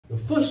The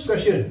first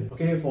question,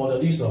 okay, for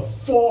the list of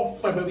 4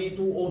 February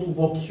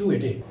 2024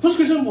 Q&A. First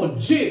question for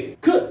J.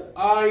 Kurt,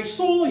 I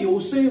saw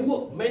you say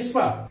work men's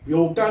spa,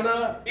 you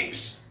gonna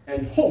X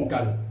and home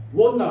gun.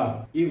 Won't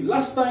lah. If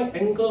last time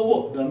ankle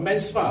work the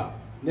men's spa,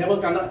 never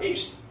gonna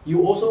X,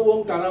 you also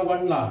won't gonna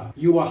one lah.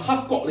 You are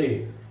half cock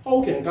leh. How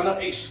can gonna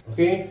X?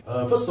 Okay,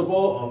 first of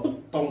all,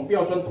 不懂不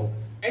要专懂.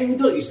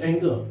 Anger is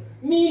anger,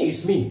 me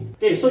is me.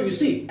 Okay, so you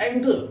see,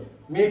 anger.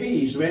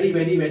 Maybe he's very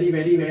super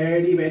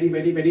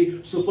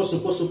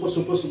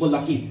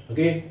lucky,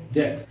 okay,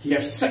 that he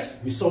has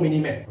sex with so many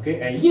men, okay,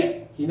 and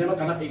yet he never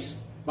gonna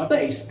X. But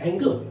that is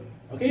anger,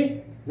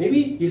 okay.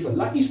 Maybe he's a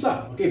lucky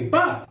star, okay.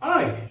 But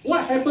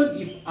what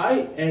happened if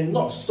I am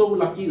not so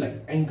lucky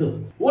like anger?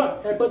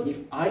 What happened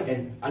if I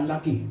am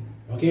unlucky?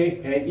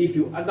 Okay, and if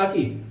you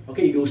unlucky,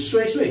 okay, you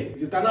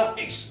if you cannot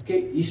X,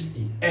 okay, it's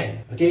the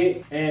end,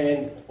 okay.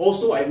 And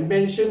also I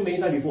mentioned many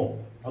times before.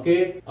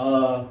 Okay,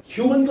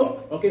 human god,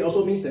 okay,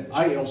 also means that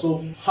I am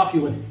also half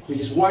human,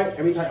 which is why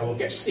every time I will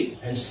get sick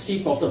and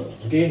see doctor,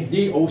 okay,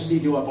 D-O-C,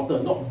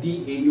 doctor, not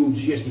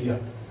D-A-U-G-S-T,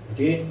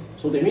 okay,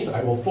 so that means I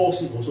will fall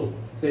sick also.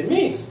 That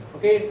means,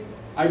 okay,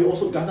 I will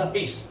also gonna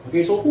ace,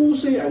 okay, so who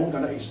say I won't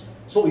gonna ace?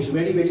 So it's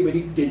very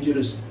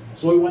dangerous,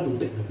 so you want to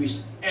take the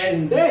risk.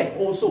 And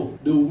then also,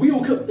 the real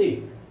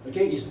day,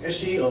 okay, is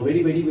actually a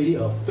very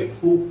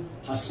faithful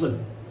husband,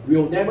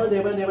 will never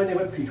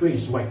betray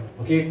his wife,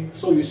 okay,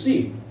 so you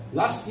see,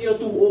 last year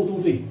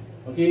 2023,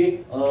 okay,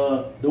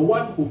 the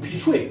one who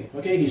betrayed,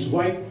 okay, his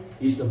wife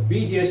is the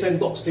BDSM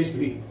dog stay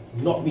spirit,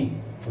 not me.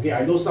 Okay,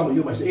 I know some of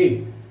you might say,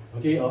 hey,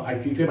 okay, I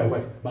betrayed my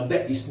wife, but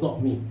that is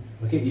not me.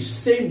 Okay, it's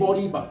same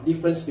body but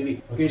different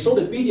spirit. Okay, so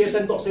the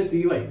BDSM dog stay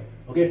spirit, right,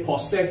 okay,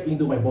 possessed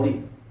into my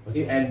body,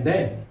 okay, and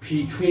then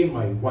betray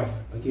my wife.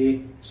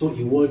 Okay, so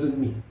it wasn't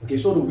me. Okay,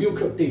 so the real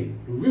Kirk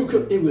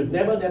will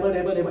never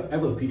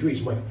ever betray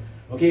his wife.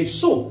 Okay,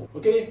 so,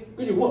 okay,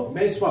 when you work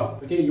men's spa,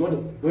 okay, you want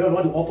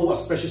to offer what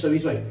special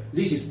service, right?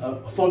 This is a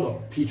form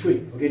of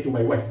betray, okay, to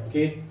my wife,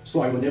 okay?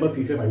 So I will never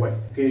betray my wife,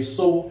 okay?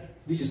 So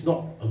this is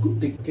not a good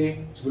thing,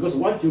 okay? So because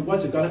once you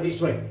gonna age,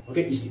 right,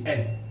 okay, it's the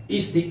end.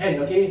 It's the end,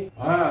 okay?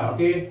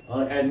 Okay,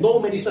 and no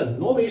medicine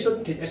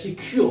can actually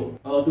cure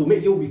to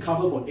make you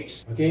recover from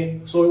AIDS, okay?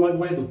 So I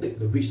want to take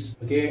the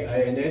risk, okay?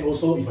 And then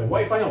also, if my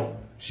wife find out,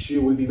 she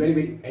will be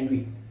very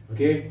angry.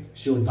 Okay,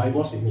 she will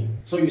divorce with me.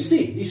 So you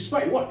see,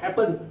 despite what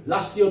happened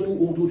last year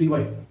 2023,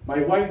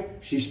 my wife,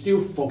 she still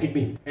forgive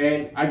me,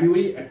 and I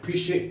really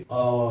appreciate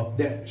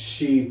that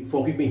she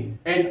forgive me,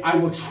 and I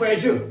will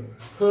treasure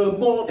her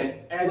more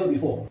than ever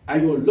before. I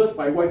will love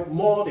my wife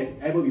more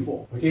than ever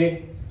before.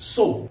 Okay,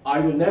 so I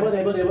will never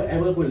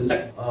ever will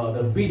let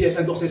the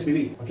BDSM dog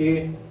spirit,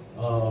 okay,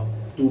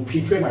 to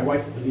betray my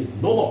wife again.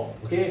 No more.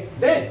 Okay,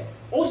 then.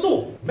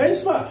 Also,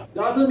 men's spa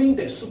doesn't mean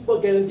that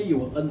super guarantee you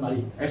will earn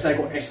money. As I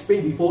got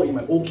explained before in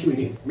my own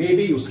Q&A.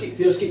 Maybe you skip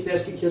here, skip there,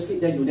 skip here, skip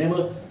there, you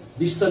never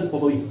listen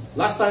properly.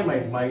 Last time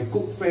my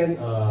good friend,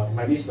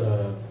 my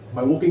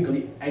working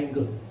colleague,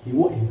 Anger, he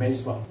worked in men's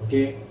spa,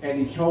 okay? And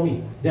he tell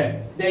me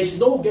that there is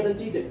no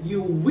guarantee that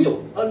you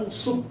will earn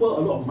super a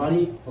lot of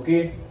money,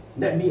 okay?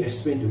 Let me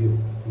explain to you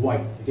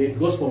why, okay?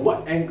 Because from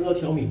what Anger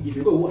tell me, if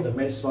you go work the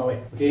men's spa,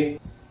 right,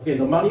 okay,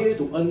 the money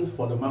to earn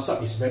for the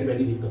massage is very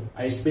little.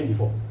 I explained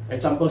before.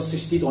 Example,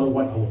 $60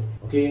 1 hour.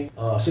 Okay,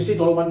 $60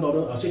 for 1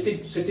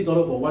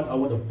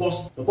 hour. The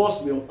boss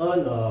will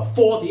earn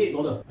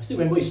 $48. I still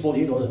remember it's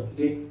 $48.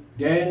 Okay,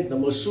 then the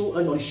masseuse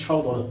earn only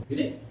 $12. Is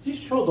it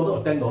 $12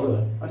 or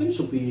 $10? I think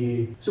should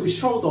be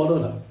 $12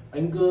 lah.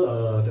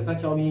 Anger that time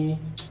tell me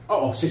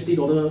out of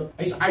 $60,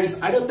 it's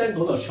either $10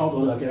 or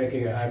 $12.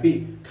 Okay, I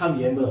can't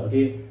remember.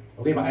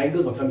 Okay, but Anger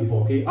got tell me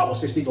before, okay, out of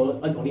 $60,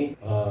 earn only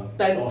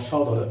 $10 or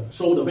 $12.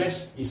 So the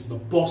rest is the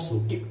boss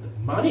to give the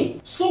money.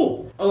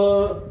 So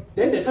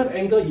then that time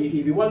Anger,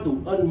 if you want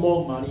to earn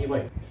more money,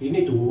 right, he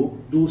need to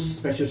do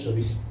special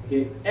service.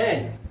 Okay,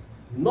 and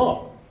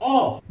not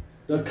all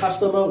the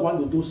customer want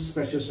to do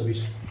special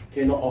service.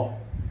 Okay, not all.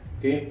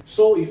 Okay,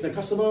 so if the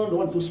customer don't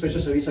want to do special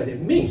service, right,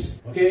 that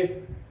means, okay,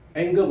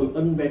 Anger will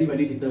earn very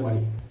little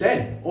money.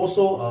 Then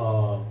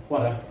also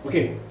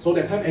okay, so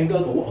that time Anger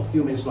got work a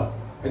few men's spa.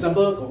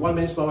 Example, got one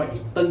men's spa, right, is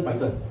turn by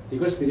turn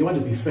because they want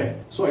to be fair.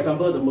 So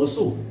example, the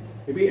masseuse,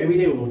 maybe every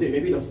day will rotate.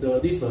 Maybe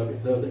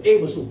the A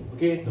masseuse,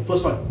 okay, the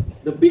first one,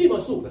 the B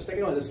masseuse, the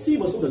second one, the C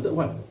masseuse, the third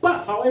one.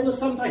 But however,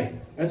 sometimes,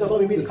 example,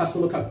 maybe the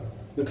customer come.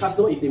 The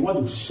customer, if they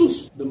want to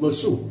choose the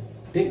masseuse,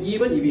 then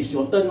even if it's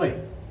your turn, right,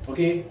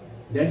 okay,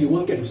 then you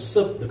won't get to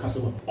serve the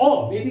customer.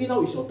 Or maybe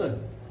now it's your turn,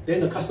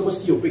 then the customer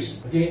see your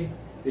face, okay.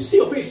 They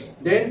see your face,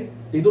 then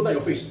they don't like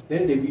your face,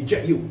 then they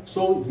reject you,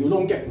 so you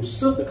don't get to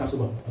serve the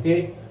customer,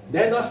 okay.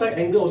 Then last time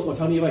Anger also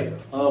tell me, right,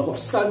 got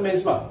some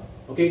men's spa,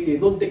 okay, they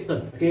don't take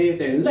turn, okay,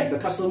 they let the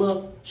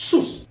customer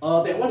choose.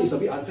 That one is a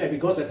bit unfair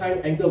because that time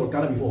Anger was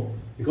gonna before,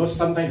 because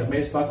sometimes the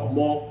men's spa got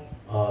more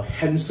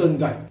handsome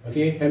guy,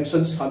 okay,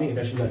 handsome, charming, and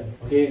fashion guy,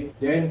 okay.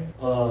 Then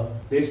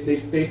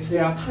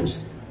there are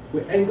times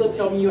when Anger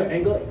tell me, right,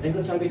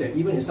 Anger tell me that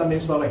even in some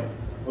men's spa, right,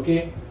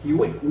 okay, we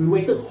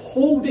waited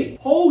whole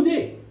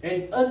day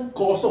and earn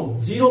kosong,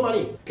 zero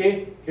money.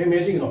 Okay, can you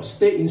imagine, you know,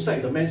 stay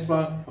inside the men's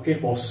spa, okay,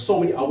 for so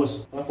many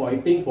hours, for I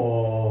think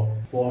for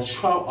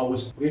 12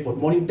 hours, okay, from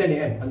morning 10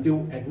 a.m.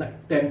 until at night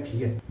 10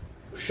 p.m.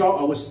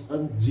 12 hours,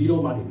 earn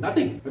zero money,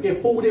 nothing. Okay,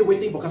 whole day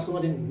waiting for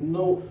customer, then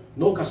no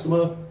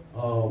customer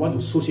want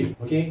to switch it.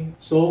 Okay,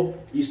 so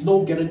it's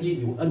no guarantee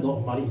you earn a lot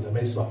of money in the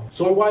men's spa.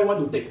 So why want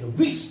to take the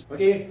risk?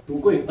 Okay, to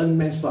go and earn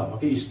men's spa.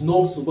 Okay, it's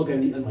no super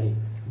guarantee earn money.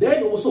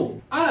 Then also,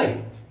 I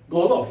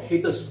got a lot of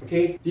haters.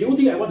 Okay, do you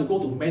think I want to go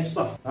to men's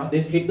spa?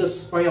 Then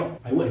haters find out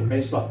I work in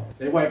men's spa.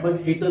 Then what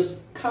happened? Haters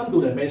come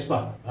to the men's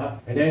spa.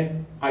 And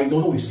then I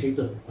don't know his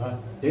hater.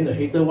 Then the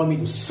hater want me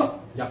to suck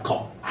their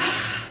cock.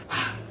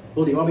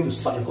 So they want me to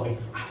suck your cock in.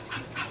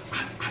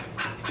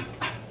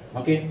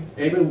 Okay,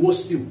 even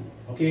worse still.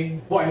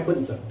 Okay, what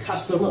happened if the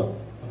customer,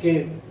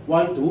 okay,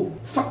 want to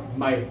fuck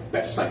my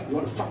backside, you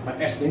want to fuck my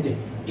ass, then they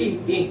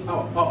in,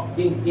 out, out,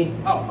 in,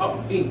 out,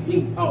 out, in,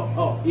 out,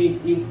 out,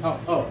 in, out,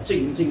 out,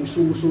 进进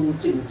出出，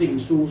进进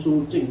出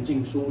出，进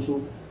进出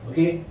出.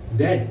 Okay,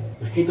 then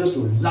the haters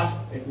will laugh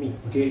at me.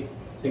 Okay,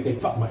 then they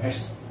fuck my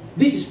ass.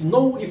 This is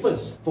no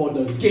difference for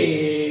the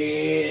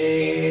gay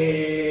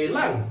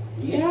lang.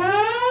 Yeah,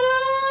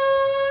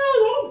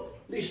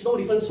 there is no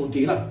difference for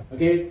gay lang.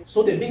 Okay,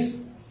 so that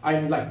means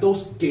I'm like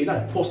those gay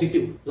lan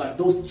prostitute, like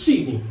those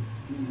妓女.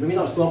 Maybe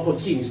now it's not called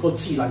妓女, it's called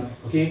妓男.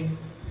 Okay,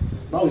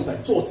 now it's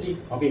like 做鸡.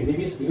 Okay,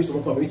 maybe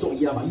some call maybe 做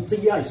鸭, but 这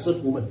鸭 is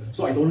serve woman,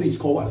 so I don't know it's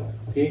called what.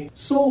 Okay,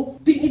 so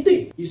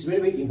dignity is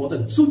very very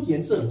important. 尊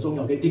严是很重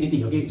要. Okay,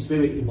 dignity. Okay, is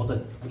very very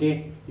important.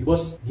 Okay,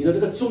 because 你的这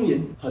个尊严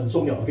很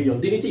重要. Okay, your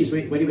dignity is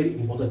very very very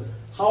important.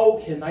 How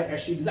can I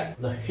actually let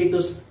the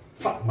haters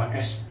fuck my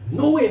ass?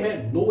 No way,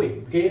 man. No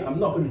way. Okay, I'm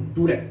not going to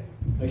do that.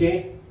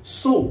 Okay,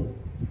 so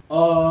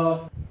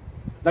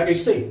like I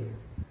say,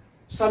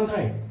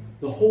 sometimes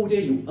the whole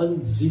day you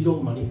earn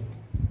zero money.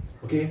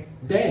 Okay,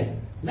 then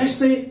let's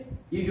say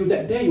if you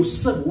that day you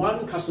serve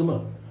one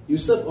customer, you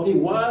serve only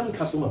one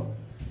customer,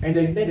 and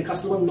then the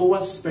customer no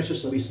one special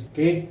service.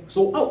 Okay,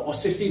 so out of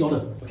 $60,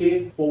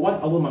 okay, for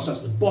 1 hour massage,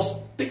 the boss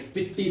take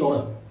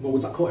 $50. No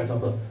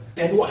example.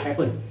 Then what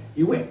happened?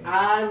 You wait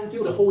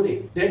until the whole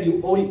day, then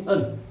you only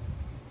earn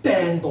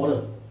 $10.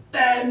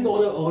 $10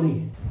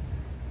 only.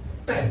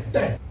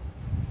 10.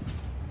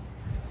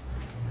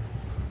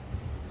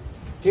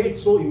 Okay,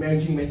 so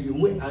imagine, man, you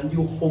wait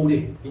until whole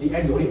day. In the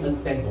end, you only earn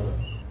 $10.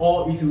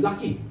 Or if you're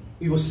lucky,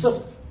 you will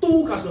serve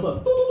two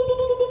customers,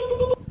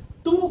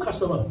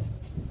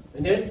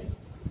 and then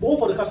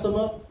both of the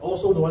customer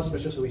also don't want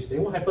special service.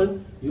 Then what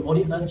happened? You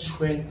only earn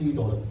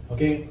 $20.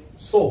 Okay,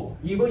 so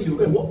even you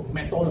can work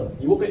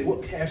McDonald's, you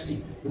work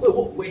KFC, you can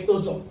work waiter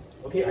job.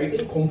 Okay, I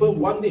think confirm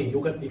one day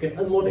you can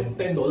earn more than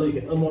 $10. You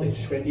can earn more than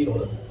 $20.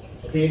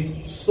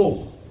 Okay,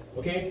 so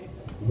okay,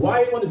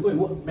 why want to go and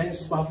work men's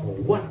spa for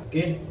what?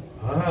 Okay.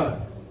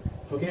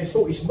 Okay,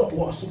 so it's not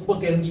what super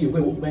guarantee you go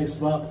and work men's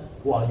spa.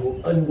 Wow,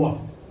 you earn what?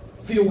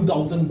 Few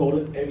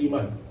 $1,000 every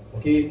month.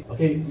 Okay,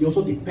 it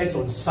also depends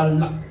on sun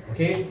luck.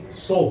 Okay,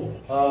 so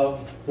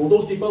for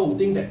those people who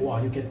think that wow,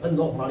 you can earn a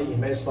lot of money in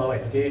men's spa,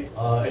 right? Okay,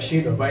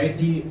 actually the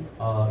variety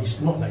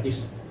is not like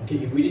this. Okay,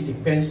 it really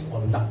depends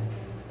on luck.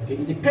 Okay,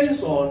 it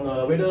depends on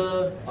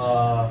whether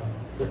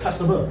the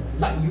customer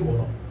like you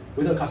or not,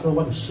 whether the customer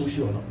want to suit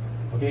you or not.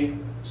 Okay,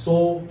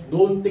 so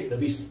don't take the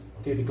risk.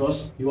 Okay,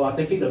 because you are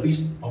taking the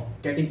risk of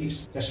getting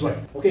it. That's right.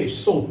 Okay,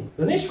 so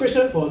the next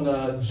question from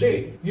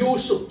Jay. You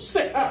should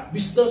set up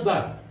business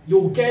lah.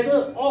 You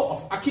gather all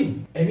of Ah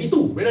Kim and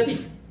Midu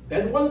relative.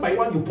 Then one by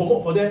one you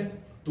promote for them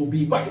to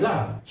be white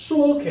lah.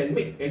 So can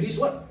make at least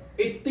what?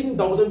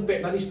 18,000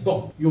 Vietnamese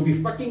dong. You'll be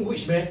fucking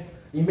rich, man.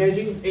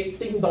 Imagine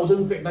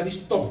 18,000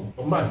 Vietnamese dong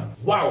a month.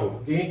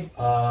 Wow. Okay.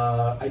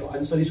 I got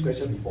answered this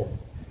question before.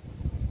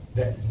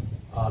 That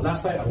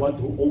last time I want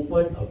to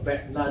open a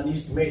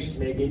Vietnamese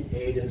matchmaking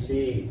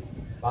agency,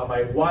 but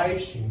my wife,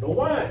 she know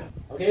what.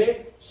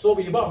 Okay, so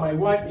without my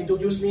wife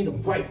introduce me the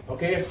bride,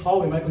 okay,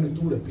 how am I going to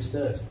do the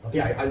business? Okay,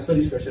 I answered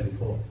this question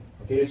before.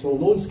 Okay, so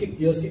don't skip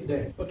here, skip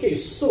there. Okay,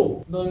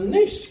 so the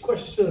next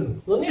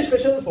question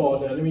for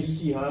the, let me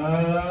see,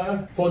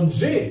 for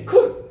Jay,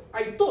 could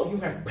I thought you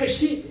have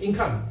passive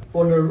income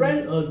for the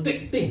rent a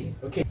date thing.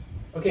 Okay,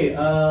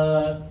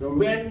 the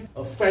rent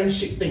a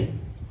friendship thing.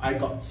 I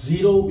got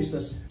zero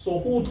business. So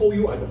who told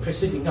you I got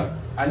passive income?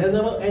 I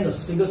never earned a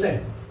single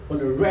cent for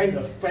the rent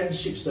of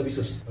friendship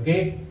services.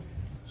 Okay.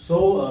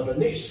 So the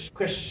next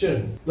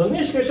question. The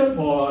next question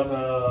for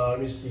let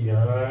me see.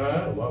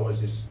 What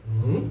was this?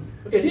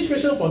 Okay, this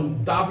question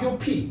from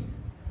WP.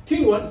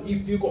 King one,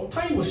 if you got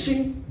time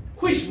machine,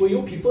 which will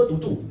you prefer to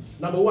do?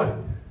 Number one,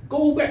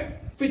 go back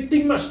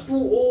 15 March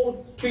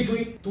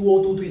 2033,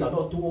 2023,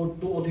 not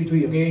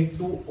 2033. Okay,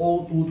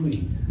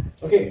 2023.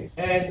 Okay,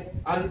 and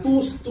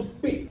undo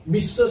stupid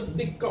Mistress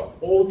dig out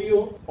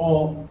audio,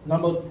 or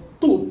number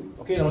two,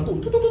 okay, number two,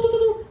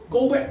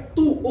 go back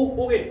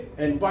 2008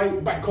 and buy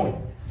Bitcoin.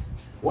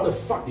 What the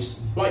fuck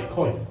is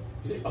Bitcoin?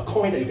 Is it a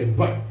coin that you can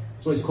buy?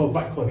 So it's called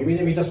Bitcoin. Maybe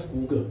let me just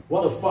Google.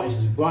 What the fuck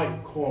is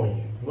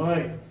Bitcoin?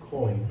 Bitcoin.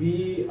 Bitcoin.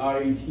 B-I-T-C-O-I-N.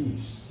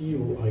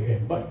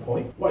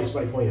 Bitcoin. What is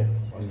Bitcoin?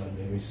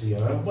 Let me see.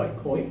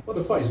 Bitcoin. What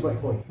the fuck is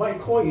Bitcoin?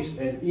 Bitcoin is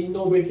an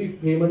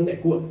innovative payment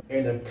network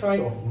and a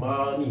kind of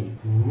money.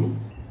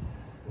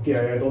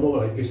 Okay, I don't know,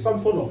 like some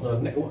form of the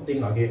network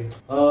thing. Okay.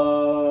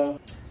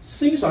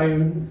 Since I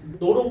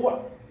don't know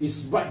what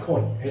is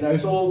Bitcoin and I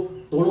also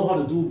don't know how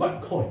to do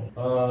Bitcoin,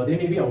 then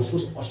maybe I will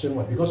choose option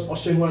 1 because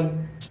option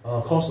 1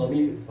 caused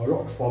me a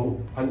lot of trouble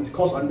and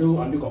caused until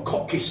got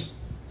court case.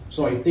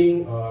 So I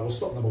think I will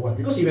stop number 1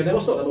 because if I never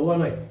stop number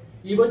 1, right,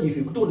 even if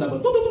you do number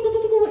 2,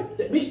 right,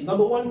 that means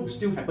number 1 will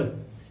still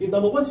happen. If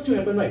number 1 still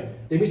happen, right,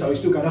 that means I will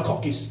still get a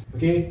court case.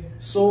 Okay,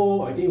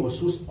 so I think I will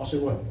choose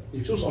option 1.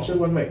 If you choose option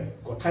 1,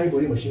 right, got time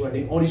voting machine, right,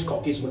 then all these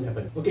court case won't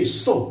happen. Okay,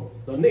 so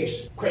the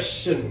next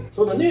question.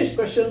 So the next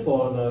question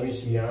for let me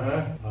see.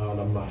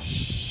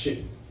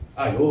 Shit.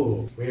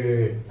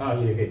 Wait.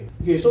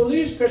 Okay. So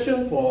this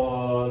question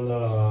for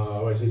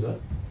what is this?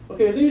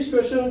 Okay, this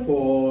question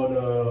for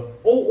the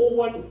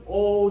 001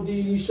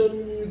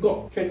 audition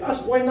got. Can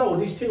ask why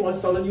nowadays Tianwan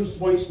seldom use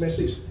voice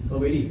message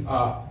already.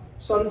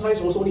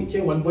 Sometimes also need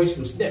Tianwan voice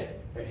to snap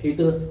at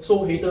hater,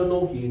 so hater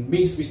know he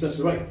means business,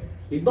 right?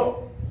 It's not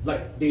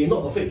like they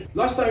not afraid.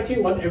 Last time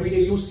Tianwan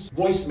everyday use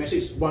voice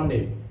message one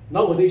day.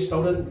 Nowadays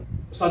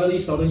suddenly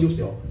use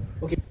their.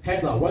 Okay,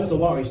 have lah. Once a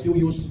while I still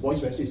use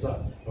voice message lah.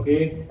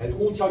 Okay, and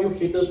who tell you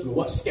haters will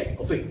what scared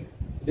or fake?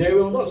 They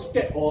will not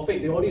scared or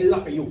fake. They only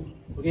laugh at you.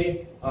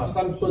 Okay,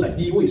 some people like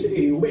D-Way say,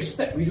 hey, you make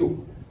step video.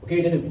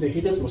 Okay, then the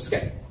haters will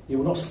scared. They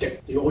will not scared.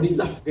 They will only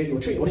laugh. Okay, they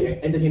will treat only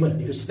entertainment.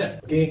 If you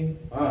snap, okay,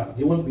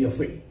 they won't be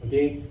afraid.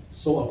 Okay,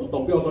 so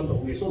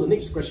okay, so the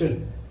next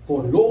question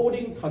for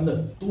loading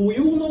tunnel. Do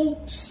you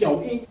know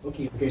Xiao Ying?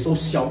 Okay, so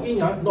Xiao Ying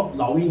not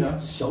Lao Ying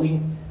Xiao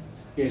Ying.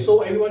 Okay,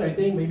 so everyone I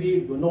think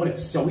maybe will know that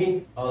Xiao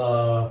Ying,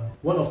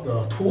 one of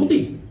the 徒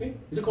弟,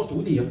 is it called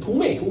徒弟? 徒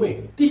妹,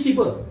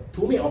 disciple,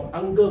 徒妹 of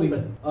Uncle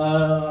Women.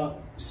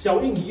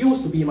 Xiao Ying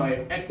used to be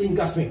my acting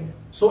classmate.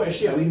 So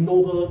actually I really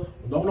know her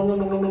long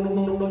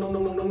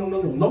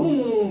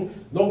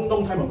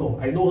time ago.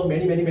 I know her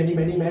many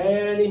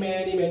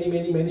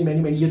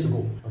years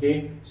ago.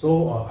 Okay,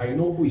 so I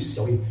know who is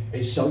Xiao Ying,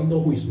 and Xiao Ying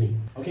know who is me.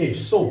 Okay,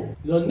 so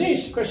the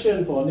next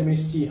question for, let me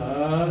see,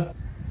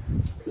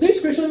 next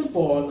question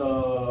for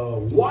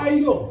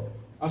Waido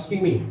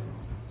asking me.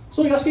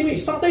 So you're asking me,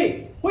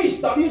 Satay, what is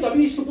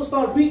WWE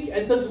superstar ring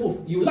entrance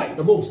move you like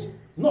the most?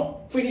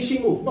 Not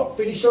finishing move, not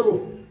finisher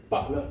move,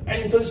 but the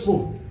entrance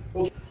move.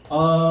 Okay.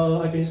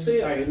 I can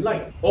say I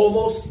like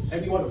almost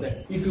every one of them.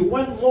 If you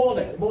want more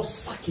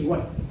sucky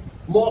one,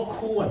 more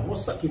cool one, more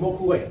sucky, more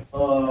cool one,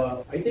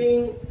 I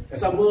think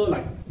example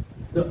like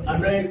the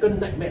American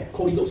Nightmare,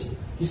 Cody Rhodes.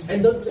 His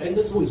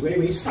entrance move is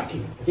very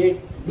sucky. Okay,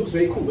 looks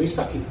very cool, very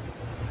sucky.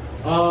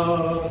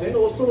 Then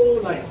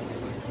also like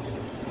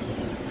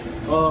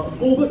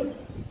Goldberg,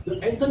 the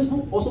entrance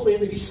move also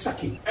very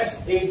sucky.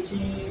 S-A-T,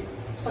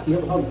 sucky,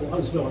 how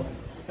to spell it?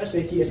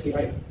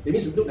 S-A-T-S-K-I. That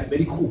means it look like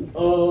very cool.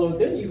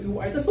 Then if you,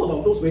 I just thought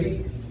about those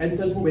very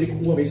entrance move, very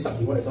cool, very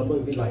sucky. For example,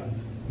 maybe like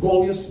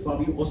Glorious, but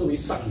also very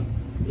sucky.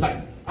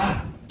 Like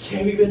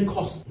Carrion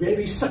Cross,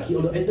 very sucky.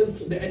 Or the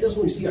entrance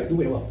move you see I do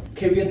very well.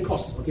 Carrion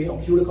Cross, okay, or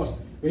Killer Cross,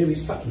 very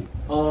sucky.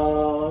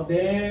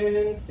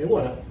 Then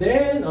what?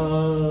 Then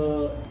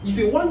if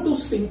you want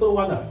those simple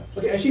one,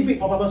 okay, actually Big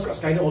Papa Scott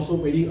Skyner also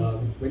very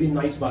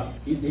nice, but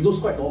it looks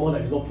quite normal,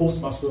 like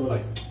post master,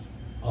 like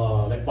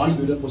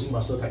bodybuilder posing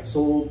master type.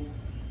 So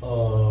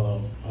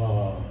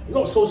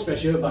not so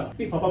special, but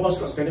Big Papa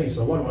Scott Skyner is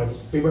one of my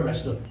favorite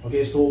wrestlers.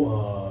 Okay,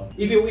 so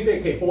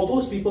okay, for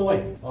those people,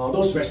 right,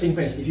 those wrestling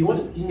fans, if you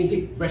want to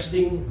imitate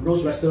wrestling,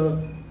 those wrestler,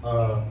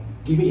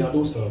 give me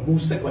those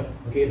moveset, right?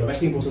 Okay, the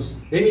wrestling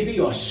poses. Then maybe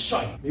you are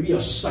shy.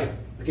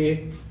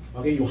 Okay,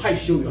 you hide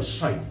shield, you're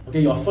shy.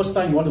 Okay, your first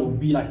time you want to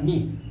be like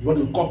me. You want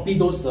to copy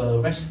those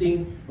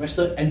wrestler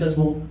entrance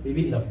move,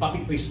 maybe in a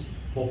public place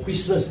for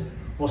Christmas,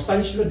 for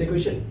stage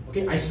decoration.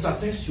 Okay, I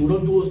suggest you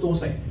don't do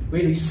those like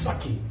very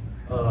sucky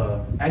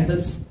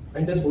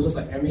entrance poses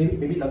like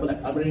maybe example like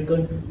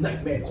American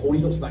Nightmare,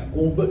 Cody Rhodes, like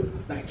Goldberg,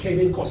 like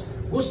Kevin Cross.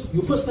 Because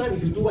you first time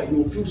if you do it,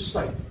 you will feel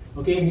shy.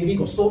 Okay, maybe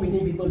got so many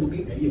people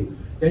looking at you,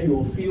 then you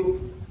will feel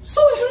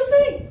so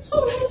embarrassing.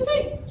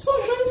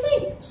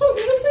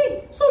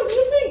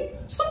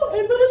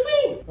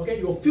 Okay,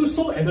 you will feel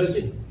so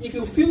embarrassing. If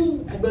you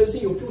feel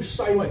embarrassing, you feel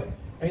shy, right?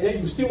 And then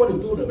you still want to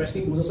do the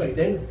wrestling poses, right?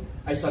 Then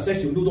I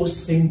suggest you do those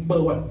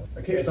simple one.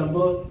 Okay,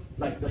 example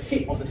like the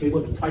head of the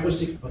table, the tribal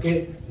shift.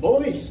 Okay,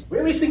 always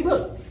very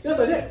simple, just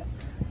like that.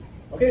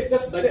 Okay,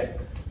 just like that.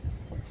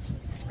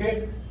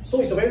 Okay,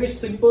 so it's a very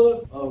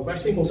simple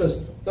wrestling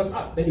process. Just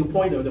up, then you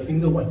point the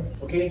finger one.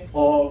 Okay,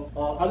 or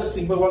other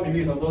simple one,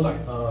 maybe example like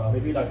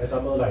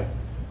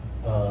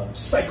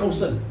Psycho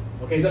Sun.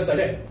 Okay, just like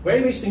that.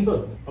 Very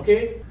simple.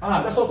 Okay,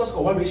 that's all. That's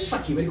got one very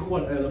sucky, very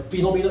cool one.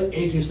 Phenomenal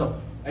AJ style.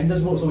 And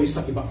this move also very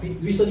sucky. But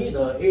recently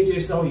the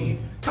AJ style he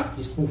cut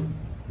his move.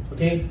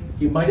 Okay,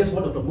 he minus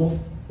one of the move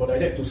for like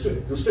that to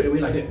straight away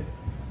like that.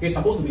 Okay,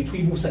 supposed to be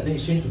 3 moveset, then he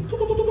changed to 2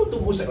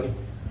 moveset only.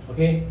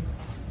 Okay,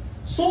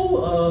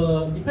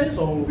 so depends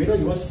on whether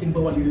you want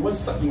simple one. If you want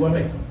sucky one,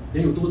 right?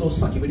 then you do those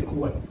sucky very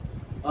cool one.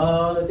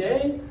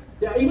 Then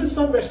there are even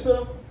some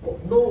wrestler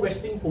no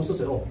resting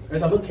poses at all. For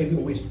example, Kevin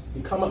always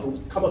he come out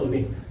the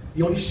ring,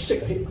 he only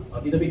shake the head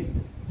a little bit,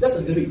 just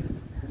a little bit.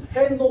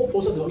 Hand no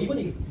poses at all. Even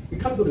he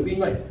come to the ring,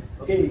 right?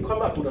 Okay, he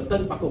come up to the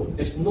turnbuckle.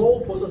 There's no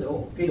poses at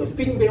all. Okay, the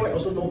fin bay right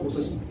also no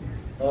poses.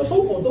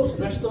 So for those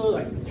wrestlers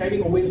like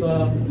Kevin always,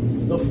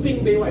 the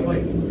fin bay right,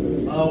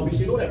 which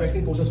you don't have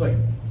resting poses, right?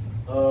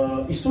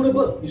 It's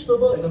suitable. It's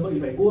suitable. Example,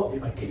 if I go out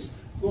with my kids,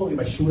 go out with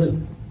my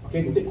children,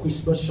 okay, to take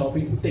Christmas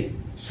shopping, to take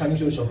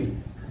Chinese New Year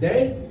shopping,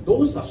 then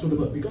those are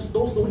suitable because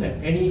those don't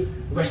have any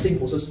resting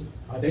poses.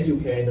 Then you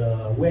can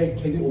wear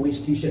Kevin Owens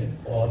t-shirt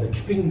or the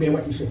fin bay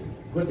white t-shirt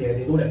because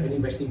they don't have any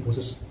resting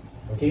poses.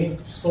 Okay,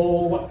 so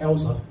what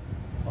else?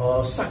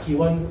 Sucky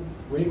one,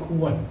 very cool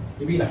one.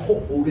 Maybe like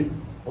Hulk Hogan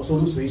also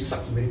looks very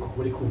sucky, very cool,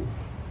 very cool.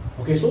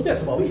 Okay, so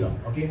that's about it.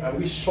 Okay, I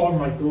wish Shawn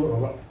Michael or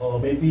what, or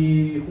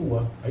maybe who?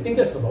 I think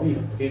that's about it.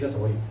 Okay, that's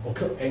about it. Or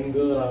Kurt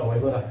Angle or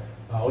whatever.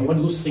 Or you want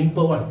to do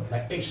simple one,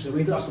 like Edge, the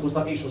rated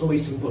superstar Edge, also very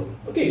simple.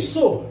 Okay,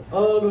 so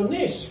the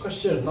next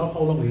question. Now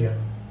how long we are?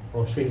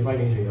 Oh, 25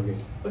 minutes. Okay.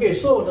 Okay,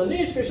 so the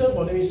next question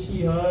for, let me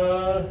see.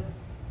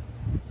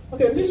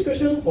 Okay, next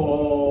question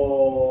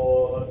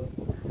for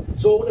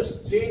Jonas,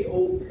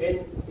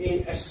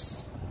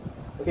 Jonas.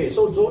 Okay,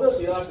 so Jonas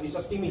is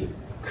asking me,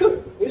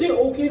 is it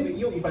okay with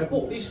you if I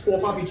put this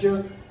profile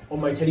picture on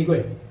my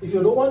Telegram? If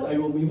you don't want, I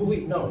will remove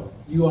it now.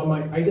 You are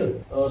my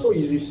idol. So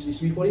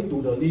it's referring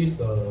to this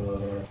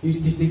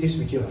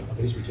picture.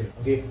 Okay, this picture.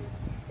 Okay.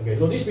 Okay,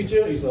 so this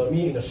picture is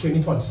me in the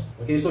swimming trunks.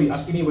 Okay, so he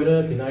asking me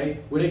whether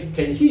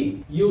can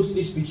he use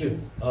this picture?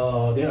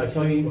 Then I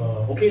tell him,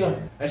 okay lah.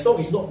 As long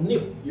as it's not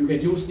nude, you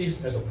can use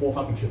this as a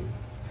profile picture.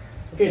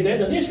 Okay, then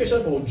the next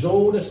question for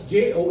Jonas,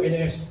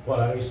 Jonas. Well,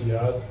 let me see.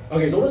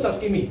 Okay, Jonas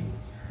asking me,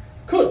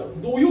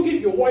 Kurt, do you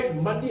give your wife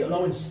monthly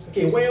allowance?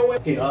 Okay, where?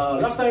 Okay,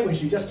 last time when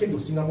she just came to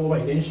Singapore,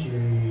 right, then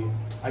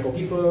I got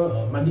give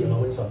her monthly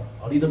allowance, a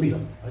little bit.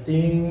 I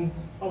think,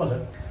 how much?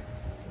 I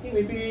think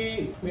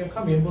maybe, I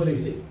can't remember,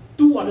 is it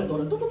 $200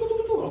 or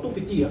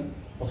 $250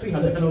 or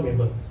 $300, I cannot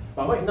remember.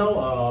 But right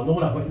now, no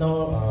lah, right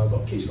now,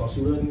 got kids, got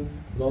children,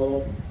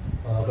 no,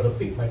 got to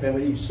feed my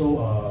family,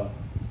 so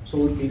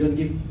didn't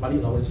give money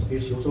allowance. Okay,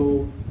 she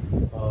also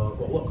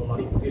got work, got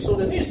money. Okay, so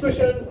the next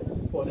question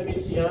for, let me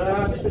see,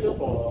 next question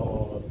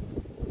for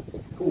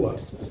who?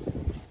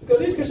 Okay,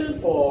 next question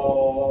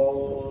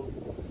for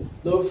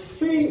the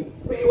Fame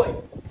White.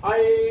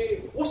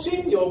 I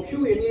watching your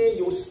Q&A,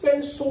 you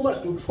spend so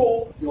much to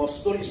throw your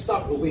storage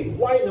stuff away.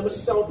 Why never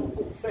sell to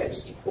good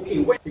fans? Okay,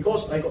 why?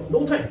 Because I got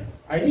no time.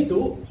 I need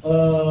to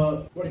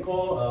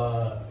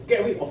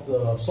get rid of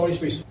the storage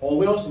space,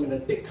 or else when the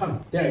date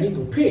comes, then I need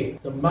to pay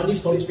the money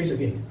storage space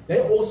again.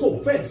 Then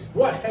also friends,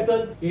 what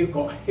happens if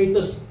got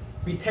haters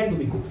pretend to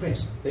be good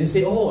friends, then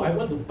say, oh, I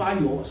want to buy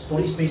your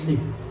storage space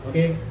thing.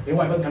 Okay, then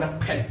what happens? Gonna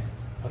pen.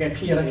 Okay,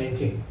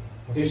 PLANK.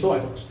 Okay, so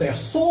there are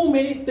so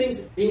many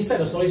things inside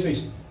the storage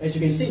space. As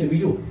you can see in the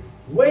video,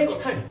 where got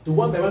time to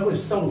one by one go to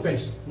sell to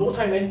friends? No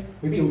time, man.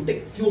 Maybe it will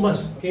take few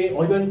months, okay,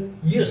 or even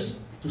years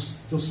to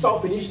sell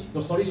finish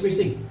the storage space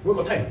thing. Where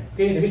got time?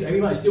 Okay, that means every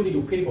month I still need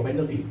to pay for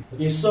vendor fee.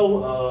 Okay,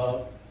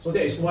 so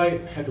that is why I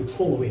have to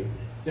throw away.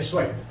 That's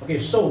right. Okay,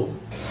 so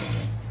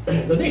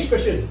the next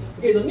question.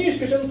 Okay, the next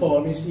question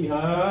for, let me see,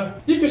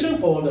 this question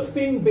for the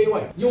Fame Bay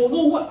White. You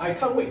know what? I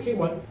can't wait,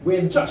 K1.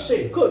 When judge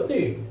say, good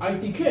day, I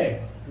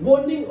declare.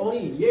 Warning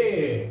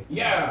only,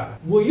 yeah.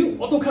 Will you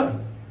auto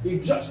come?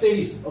 If judge say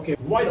this, okay,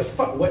 why the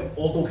fuck would I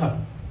auto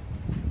come?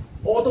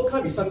 Auto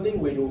come is something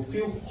when you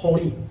feel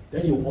horny,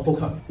 then you auto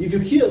come. If you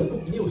hear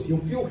good news, you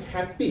feel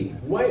happy,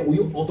 why will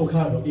you auto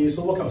come? Okay,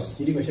 so what kind of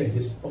silly question is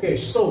this? Okay,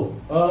 so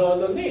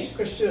the next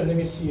question, let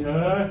me see.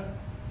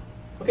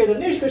 Okay, the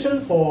next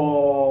question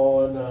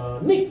for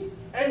Nick.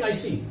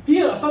 NIC.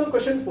 Here are some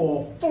questions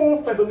for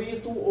 4 February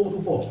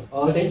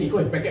 2024. Then he go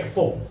and bracket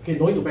 4. Okay,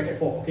 no need to bracket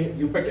 4. Okay,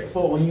 you bracket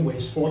 4 only when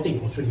it's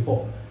 14 or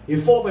 24.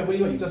 If 4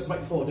 February, you just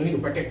write 4, no need to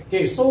bracket.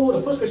 Okay, so the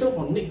first question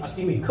from Nick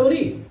asking me,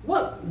 Curly,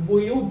 what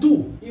will you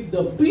do if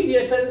the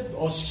BDSM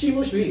or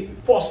Shimu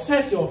Spirit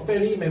possess your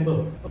family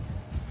member?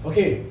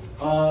 Okay,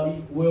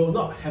 it will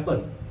not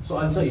happen. So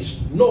answer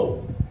is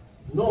no.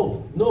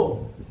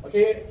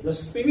 Okay, the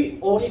spirit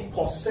only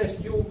possess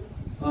you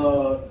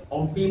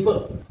on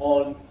people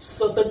on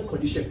certain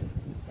condition.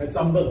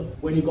 Example,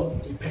 when you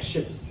got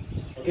depression,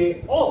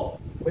 okay, or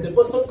when the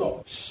person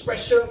got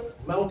special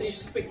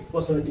multi-speak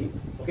personality.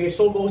 Okay,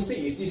 so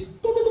mostly is this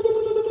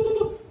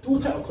two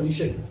type of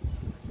condition.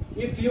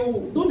 If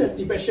you don't have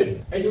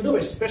depression and you don't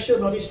have special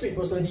multi-speak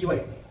personality,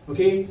 right?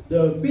 Okay,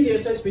 the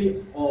BDSM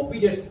spirit or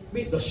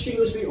the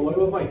Shingle spirit or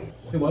whatever, right?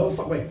 Okay, whatever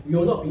fuck, right? You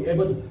will not be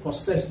able to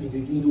process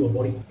into a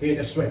body. Okay,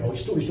 that's right. Oh,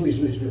 it's true.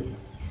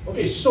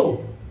 Okay,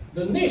 so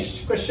the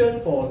next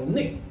question for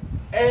Nick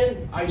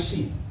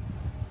NIC.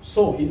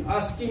 So he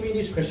asking me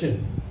this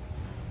question.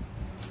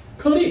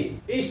 Curly,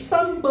 if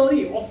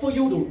somebody offer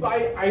you to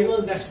buy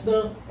either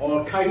Lesnar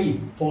or Kyrie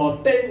for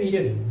 10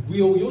 million,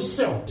 will you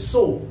sell?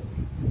 So,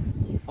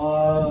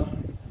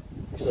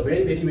 it's a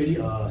very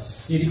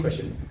silly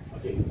question.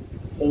 Okay,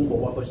 hold for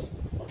what first?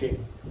 Okay,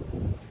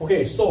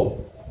 Okay, so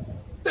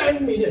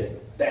 10 million.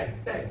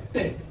 10.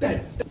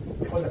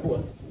 Because I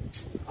put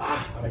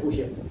I might put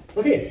here.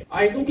 Okay,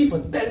 I don't give a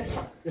 10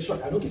 fuck. That's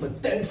right, I don't give a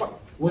 10 fuck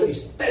whether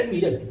it's 10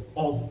 million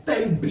or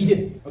 10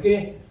 billion.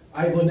 Okay,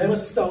 I will never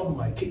sell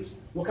my kids.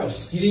 What kind of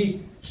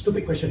silly,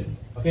 stupid question?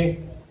 Okay,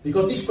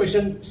 because this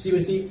question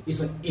seriously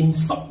is an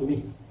insult to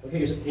me.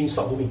 Okay, it's an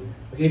insult to me.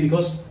 Okay,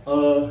 because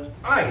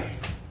I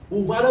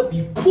would rather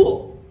be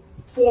poor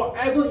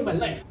forever in my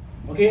life.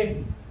 Okay,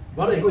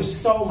 rather than go and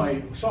sell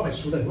my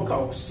children. What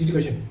kind of silly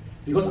question?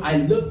 Because I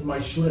love my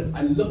children,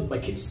 I love my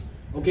kids.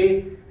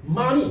 Okay,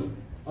 money,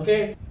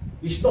 okay,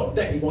 is not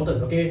that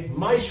important. Okay,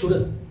 my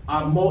children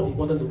are more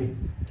important to me.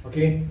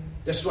 Okay,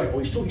 that's right. Oh,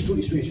 it's true.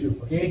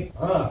 Okay,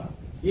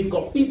 if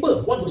got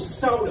people want to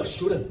sell their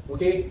children,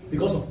 okay,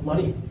 because of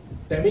money,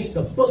 that means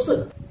the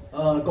person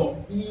got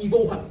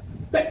evil heart,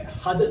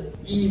 bad-hearted,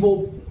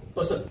 evil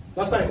person.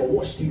 Last time I got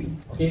watch TV,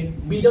 okay,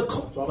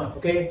 Mediacorp drama,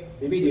 okay,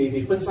 maybe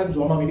they film some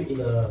drama maybe in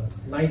the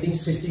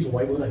 1960s or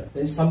whatever, like,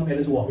 then some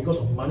parents were because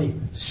of money,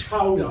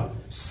 sell your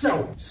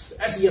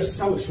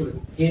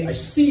children. Okay, I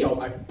see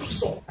I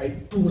piss off, I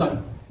do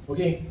that.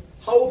 Okay,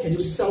 how can you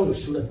sell your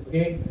children?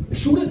 Okay,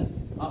 children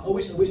are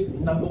always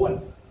number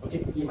one.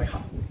 Okay, in my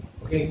heart.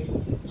 Okay,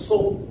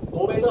 so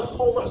no matter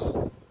how much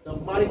the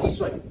money is,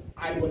 right,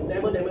 I will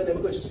never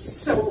go and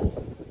sell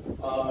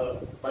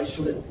my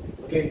children.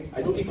 Okay,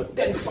 I don't give a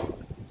 10 fuck,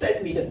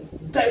 10 million,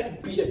 10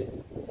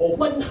 billion, or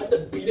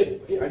 100 billion.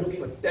 Okay, I don't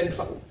give a 10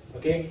 fuck.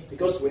 Okay,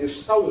 because when you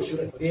sell your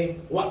children, okay,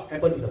 what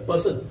happened is the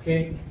person,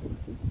 okay,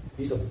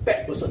 he's a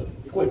bad person.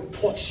 You go and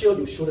torture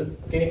your children.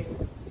 Okay,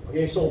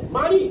 okay, so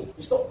money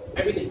is not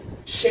everything.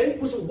 钱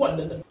不是万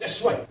能的.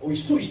 That's right. Oh,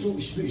 it's true.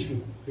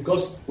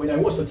 Because when I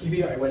watch the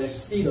TV, when I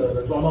see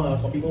the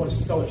drama, people want to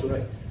sell the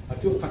children, I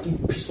feel fucking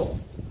pissed off.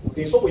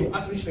 Okay, so when you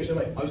ask me this question,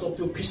 right, I also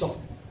feel pissed off.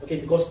 Okay,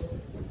 because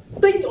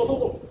think also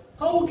know,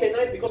 how can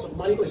I, because of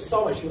money, go and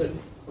sell my children?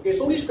 Okay,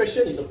 so this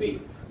question is a bit,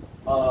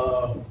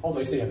 how do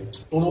I say?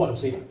 Don't know what to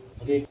say.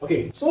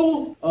 Okay.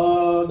 So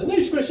the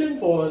next question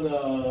for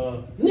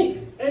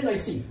Nick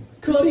NIC.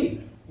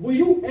 Curly, will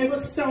you ever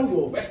sell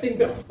your wrestling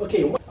belt?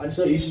 Okay, my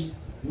answer is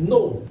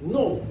no.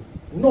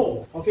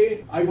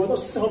 Okay, I will not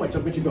sell my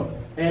championship belt.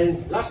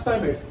 And last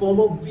time, my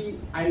former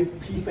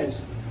VIP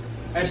fans,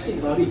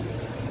 Acid Ravi,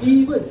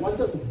 even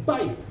wanted to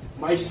buy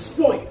my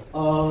spoiled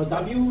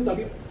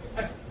WWF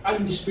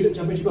undisputed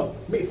championship belt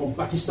made from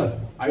Pakistan.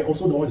 I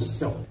also don't want to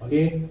sell.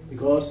 Okay,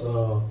 because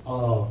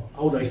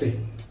how do I say?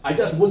 I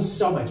just won't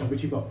sell my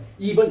championship belt.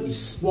 Even if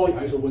spoiled,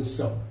 I also won't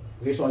sell.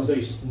 Okay, so answer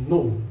is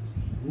no.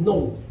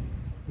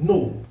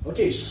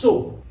 Okay,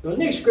 so the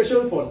next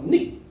question for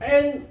Nick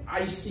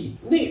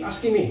NIC. Nick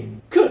asking me,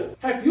 Kurt,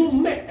 have you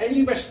met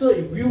any wrestler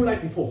in real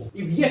life before?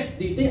 If yes,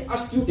 did they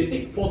ask you to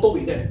take photo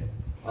with them?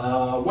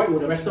 Why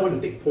would the wrestler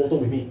want to take photo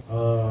with me?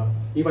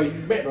 If I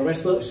met a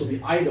wrestler, it should be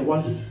I the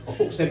one to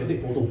approach them to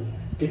take photo.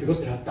 Okay,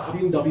 because they are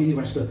WWE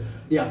wrestler,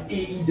 they are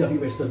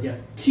AEW wrestler, they are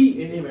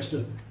TNA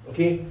wrestler.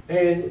 Okay,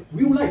 and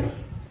real life,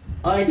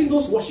 I think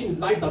those watching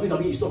live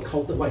WWE is not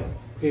counted. Why?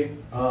 Okay,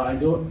 I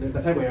know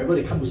the time whenever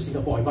they come to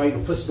Singapore, I buy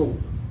the first row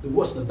to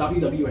watch the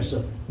WWE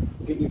wrestler.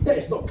 Okay, if that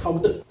is not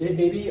counted, then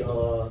maybe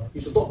you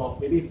should talk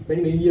about maybe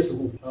many years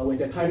ago, when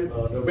that time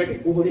the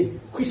Rapid Wolverine,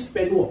 Chris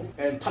Benoit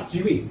and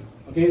Tajiri,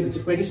 okay, the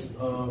Japanese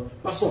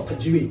Basso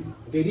Tajiri,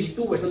 okay, these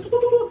two wrestlers,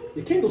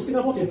 they came to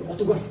Singapore to have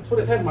autograph. So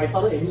that time my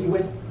father and me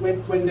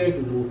went there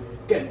to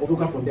get an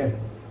autograph from them.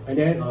 And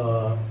then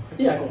I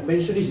think I got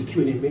mentioned this in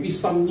Q&A. Maybe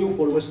some new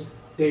followers,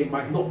 they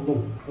might not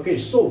know. Okay,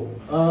 so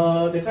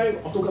that time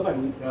autograph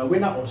I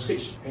went up on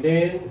stage and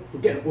then to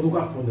get an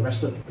autograph from the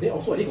wrestler. And then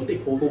also I think I'll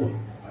take photo.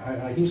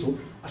 I think so.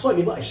 So I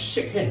remember I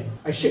shake hand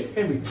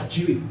with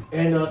Tajiri.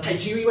 And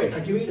Tajiri, right?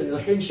 Tajiri, the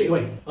handshake,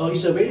 right?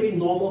 It's a very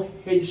normal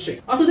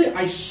handshake. After that,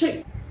 I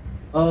shake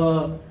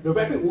the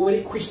Rapid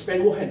Wolverine Chris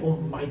Benoit hand. Oh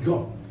my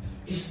god.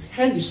 His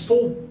hand is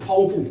so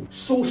powerful,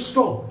 so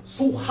strong,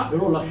 so hard, you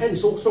know, the hand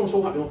is so strong,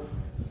 so hard, you know.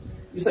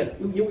 It's like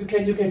you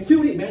can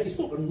feel it, man. It's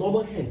not a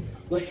normal hand.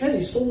 The hand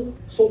is so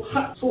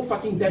hard, so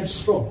fucking damn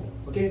strong.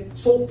 Okay,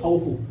 so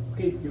powerful.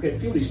 Okay, you can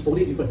feel it's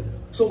totally different.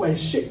 So when I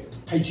shake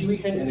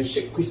Tajiri hand and I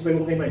shake Chris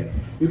Benoit hand, right,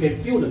 you can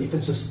feel the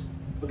differences.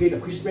 Okay, the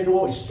Chris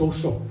Benoit is so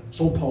strong,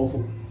 so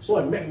powerful. So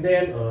I met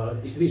them.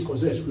 It's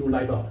considered as real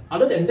life.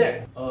 Other than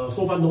that,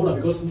 so far no,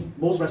 because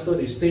most wrestlers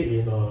they stay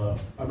in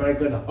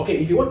America. Okay,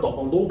 if you want to talk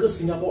about local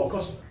Singapore, of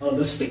course,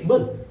 the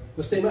statement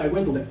I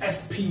went to the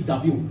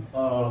SPW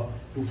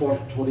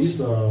for this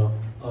the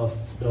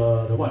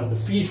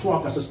free trial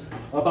classes.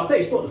 But that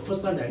is not the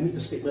first time that I meet the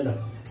statement.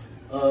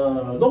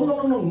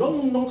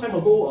 Long time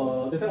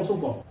ago, that time also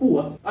got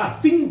who?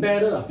 Finn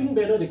Balor. Finn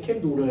Balor, they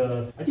came to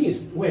the, I think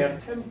it's where?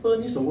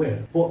 Tampines or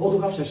where? For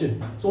autograph session.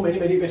 So many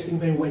wrestling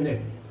fans went there.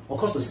 Of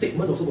course, the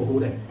statement also will go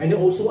there. And then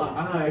also,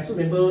 I also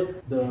remember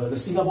the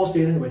Singapore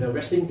Stadium when the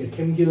wrestling, they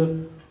came here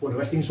for the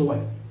wrestling show. I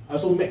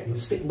also met the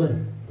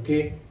statement.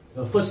 Okay,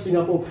 the first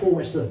Singapore pro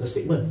wrestler, the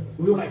statement,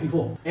 real life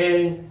before.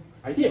 And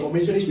I think I got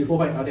mentioned this before,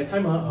 but at that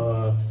time,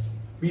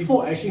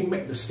 before I actually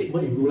met the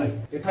statement in real life,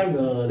 that time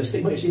the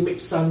statement actually made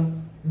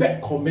some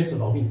bad comments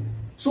about me.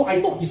 So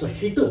I thought he's a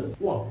hater.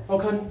 Wow, how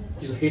come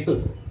he's a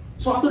hater?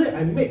 So after that,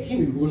 I met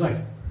him in real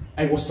life.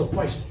 I was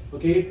surprised.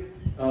 Okay,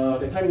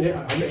 the time that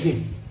I met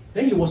him,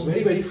 then he was very,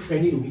 very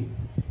friendly to me.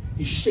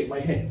 He shook my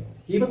hand.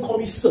 He even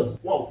called me sir.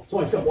 Wow. So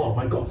I felt, wow,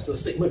 my God, it's a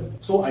statement.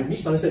 So I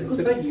misunderstood because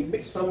the time he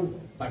made some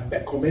like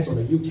bad comments on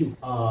the YouTube.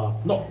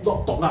 Not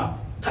talk lah,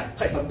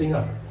 type something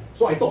lah.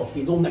 So I thought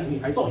he don't like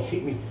me. I thought he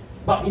hate me.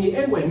 But in the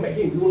end, when I met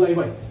him in real life,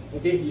 right,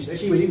 okay, he's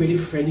actually very, very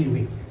friendly to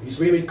me. He's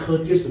very, very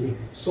courteous to me.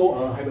 So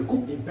I have a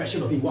good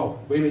impression of him. Wow,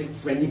 very, very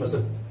friendly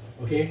person.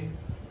 Okay.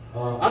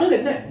 Other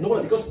than that, no,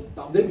 because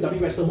WWE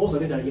wrestler, most of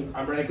them are in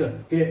America,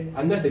 okay,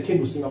 unless they came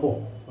to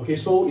Singapore, okay,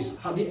 so it's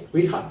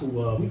very hard to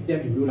meet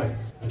them in real life.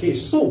 Okay,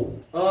 so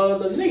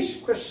the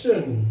next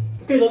question.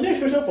 Okay, the next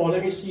question for,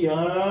 let me see,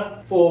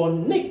 for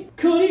Nick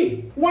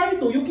Curly, why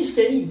do you keep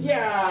saying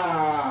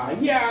yeah,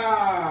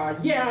 yeah,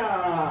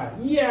 yeah,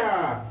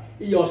 yeah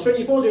in your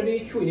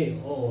 24-20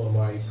 Q&A? Oh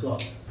my God.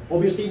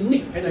 Obviously,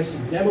 Nick and I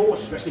never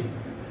watch wrestling,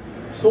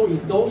 so you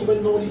don't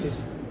even know this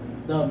is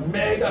the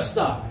mega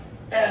star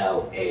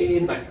LA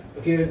Knight,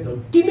 okay, the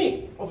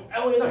gimmick of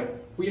LA Knight,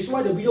 which is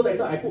why the video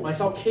title I put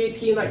myself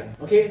KT Knight,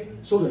 okay,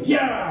 so the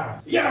yeah,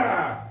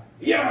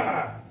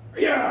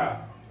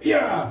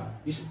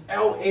 is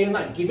LA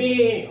Knight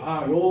gimmick.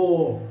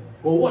 Yo,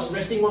 go watch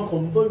wrestling one,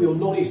 confirm you'll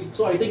know this.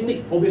 So I think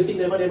Nick obviously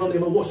never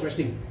watch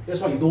wrestling.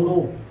 That's why you don't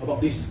know about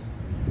this.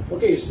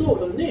 Okay, so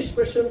the next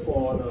question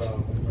for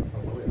the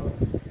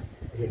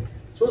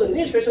so the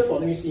next question for,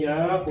 let me see,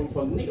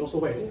 for Nick also,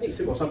 wait, I think Nick's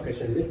got some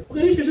question, is it?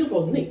 Okay, next question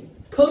for Nick.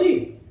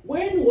 Curly,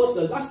 when was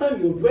the last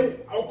time you drank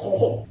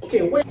alcohol?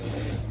 Okay, when?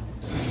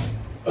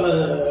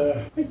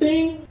 I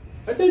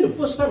think the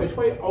first time I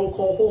tried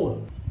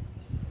alcohol,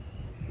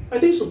 I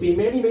think should be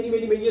many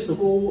years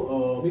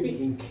ago. Maybe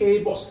in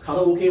K-Box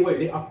karaoke, right?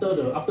 Then after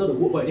the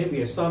work, right? Then we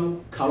had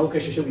some karaoke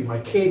session with my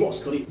K-Box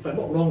colleague. If I'm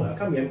not wrong, I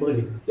can't remember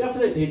it. Then after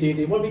that,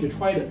 they want me to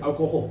try the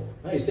alcohol.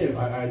 I said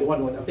I don't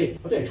want. After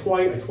I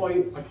try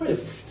the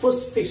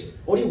first taste.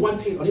 Only one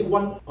taste. Only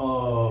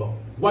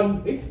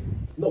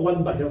not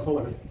one bite. They call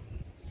what?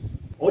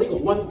 Only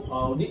got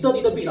one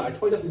little bit. I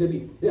try just little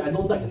bit. Then I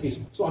don't like the taste.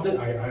 So after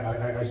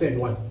that, I said no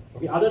one.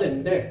 Okay. Other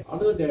than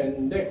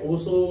that,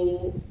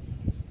 also.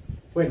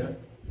 When? I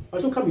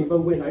also can't remember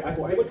when. I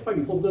ever tried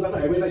before because last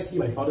time I always see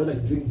my father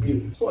like drink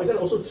beer. So I said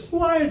also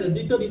try the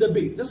little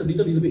bit, just a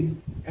little bit. And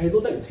I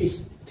don't like the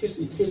taste.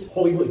 It tastes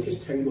horrible, it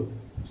tastes terrible.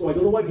 So I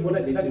don't know why people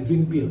they like to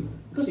drink beer.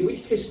 Because it really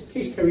tastes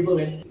terrible,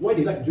 man. Why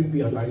they like to drink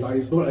beer? I don't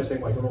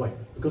understand why, I don't know why.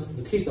 Because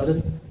the taste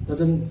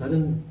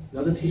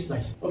doesn't taste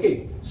nice.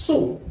 Okay,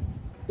 so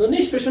the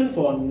next question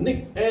for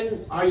Nick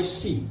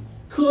NIC.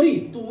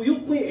 Curly, do you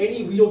play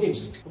any video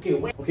games? Okay,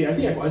 I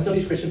think I got answered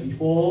this question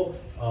before,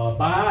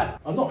 but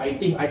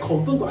I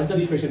confirm got answered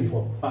this question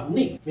before. But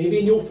Nick,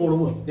 maybe new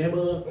follower,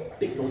 never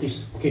take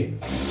notice.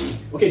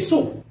 Okay,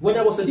 so when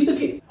I was a little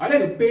kid, I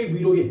like to play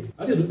video game.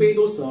 I like to play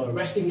those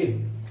wrestling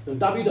game, the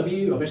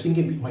WWE wrestling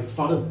game with my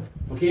father.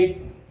 Okay,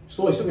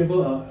 so I still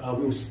remember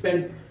we would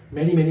spend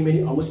many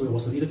hours when I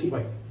was a little kid,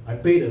 right? I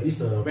played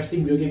this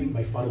wrestling video game with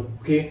my father.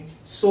 Okay,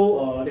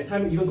 so that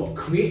time I even got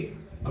create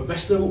a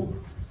wrestler.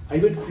 I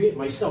even create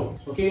myself.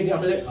 Okay, then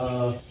after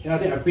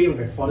that I play with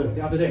my father.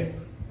 Then after that,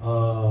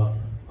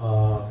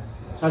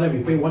 sometimes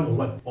we play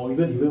one-on-one, or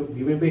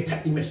even play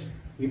tag team match.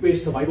 We play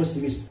Survivor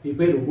Series. We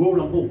play the Royal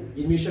Rumble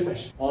elimination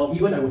match, or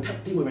even I will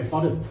tag team with my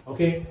father.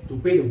 Okay, to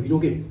play the video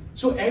game.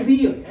 So every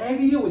year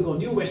we got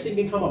new wrestling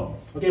game come out.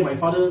 Okay, my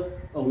father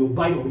will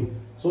buy for me.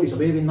 So it's a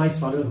very, very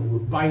nice father who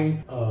will buy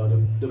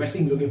the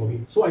wrestling video game for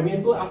me. So I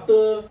remember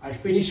after I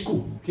finished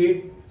school,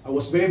 okay, I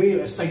was very,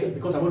 very excited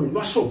because I want to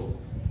rush home.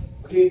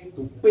 Okay,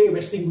 to play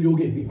wrestling video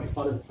game with my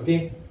father.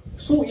 Okay,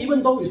 so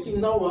even though you see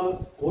now,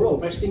 got a lot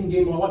of wrestling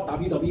game, what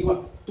WWE,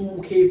 what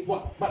 2K,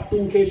 what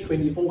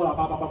 2K24,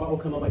 what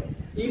come on,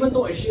 even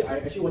though I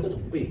actually wanted to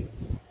play,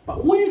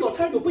 but we got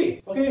time to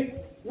play.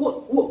 Okay,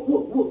 work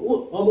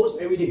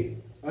almost every day.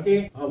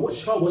 Okay, work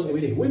showers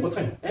every day. Wait for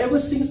time. Ever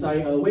since I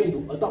went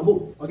into adult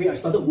mode, okay, I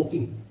started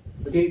working.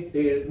 Okay,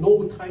 there's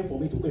no time for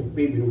me to go and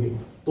play video game.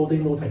 Totally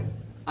no time.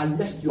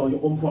 Unless you are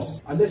your own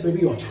boss. Unless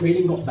maybe you are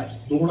training God like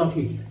Donald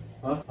King.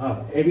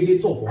 Every day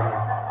做活的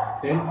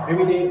then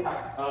every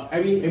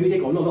day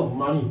got a lot of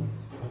money.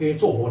 Okay,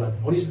 做活的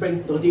only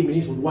spend 30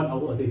 minutes to 1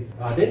 hour a day.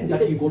 Then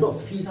after you got a lot of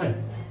free time,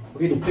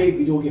 okay, to play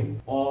video game.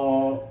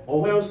 Or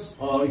else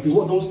if you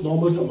work those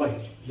normal job, right,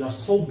 you are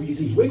so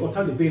busy. Where got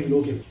time to play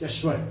video game?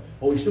 That's right.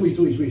 Oh, it's true.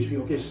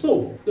 Okay,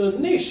 so the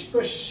next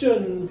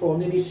question for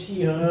Nick.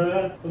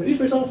 This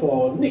question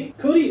for Nick.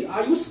 Curly,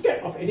 are you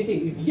scared of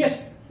anything? If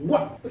yes,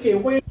 what? Okay,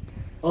 wait.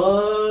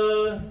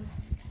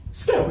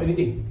 Scared of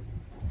anything?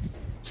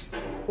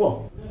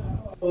 Wow.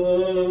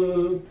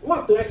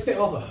 What do I scared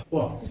of?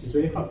 Wow, this is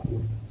very hard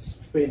to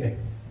explain.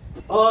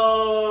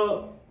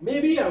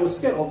 Maybe I was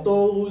scared of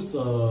those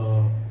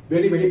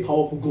very, very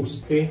powerful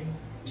ghosts. Okay,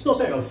 it's not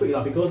that I'm afraid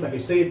because, like I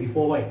said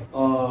before, right?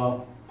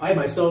 I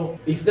myself,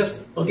 if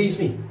that's against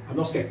me, I'm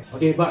not scared.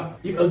 Okay, but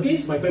if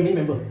against my family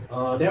member,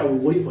 then I will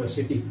worry for your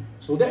safety.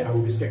 So that I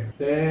will be scared.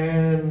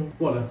 Then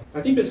what?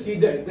 I think basically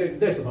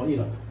that's about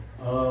it.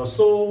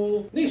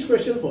 So next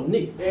question for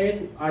Nick,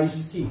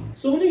 NIC.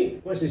 So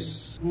Nick, what is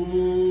this?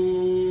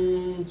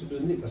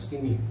 Nick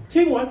asking me.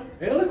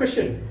 Another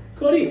question.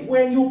 Curly,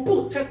 when you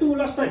put tattoo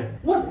last time,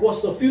 what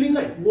was the feeling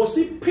like? Was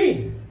it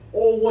pain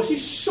or was it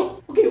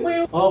shock? Okay,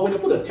 well, when you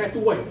put a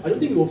tattoo, right, I don't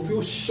think you will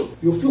feel shock.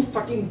 You feel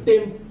fucking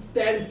damn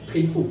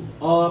painful.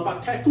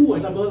 But tattoo, for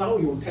example, now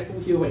you tattoo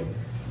here, right?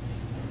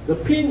 The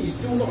pain is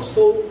still not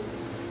so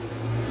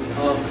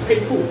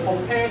painful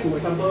compared to, for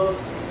example,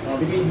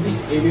 maybe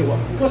this area,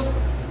 right? Because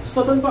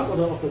certain parts of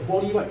the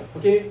body, right?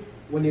 Okay,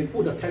 when you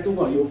put the tattoo,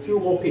 right, you'll feel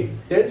more pain.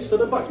 Then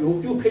certain part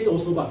you'll feel pain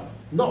also, but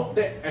not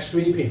that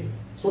extreme pain.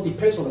 So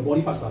depends on the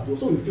body parts.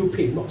 So you feel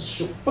pain, not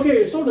shock.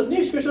 Okay, so the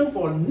next question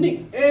for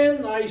Nick,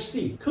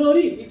 NIC.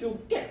 Curly, if you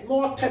get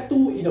more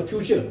tattoo in the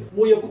future,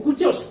 will your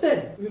kukujiao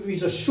stand with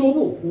his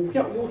shomu who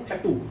help you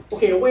tattoo?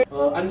 Okay,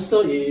 well,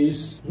 answer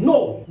is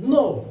no.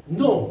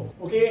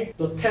 Okay,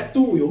 the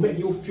tattoo will make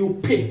you feel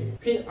pain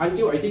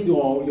until I think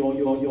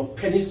your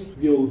penis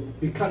will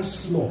become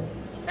small.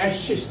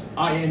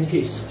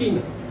 SHINK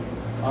skin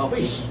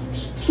会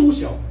缩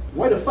小.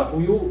 Why the fuck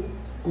will you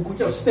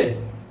kukujiao stand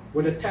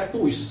when the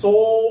tattoo is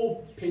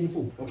so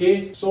painful?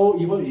 Okay, so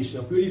even it's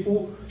a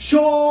beautiful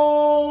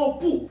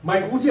shobu,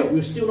 my kukujiao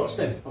will still not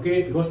stand.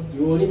 Okay, because it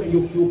will only make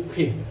you feel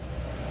pain.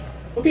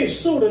 Okay,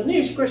 so the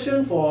next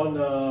question for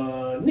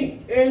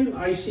Nick,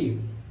 NIC.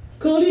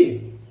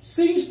 Curly,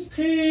 since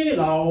Tay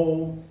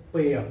Lao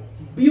Bei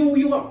build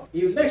you up,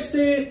 if let's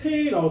say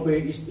Tay Lao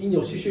Bei is in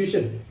your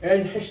situation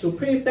and has to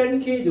pay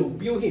 10K to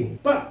build him,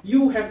 but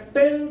you have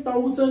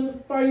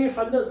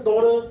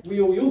 $10,500,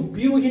 will you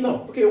build him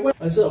up? Okay, well,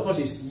 answer of course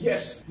is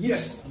yes.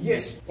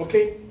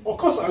 Okay, of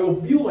course I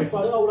will build my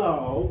father out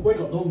lah. Why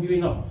got no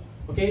building up?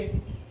 Okay,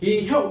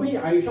 he helped me,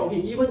 I helped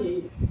him.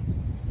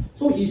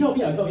 So he helped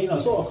me, I helped him.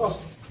 So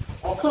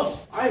of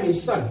course, I am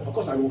his son. Of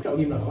course, I will help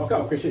him. What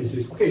kind of question is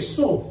this? Okay,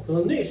 so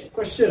the next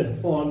question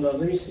for let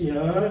me see.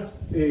 The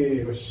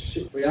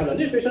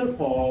next question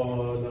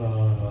for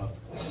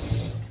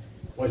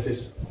what is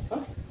this?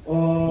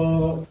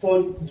 For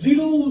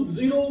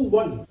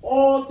 001,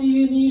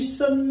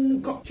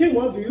 ordination. Do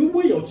you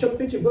wear your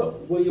championship belt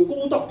when you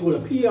go talk to the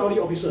PLD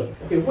officer?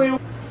 Okay, well,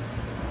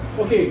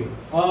 okay.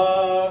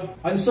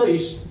 Answer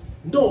is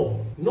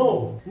no.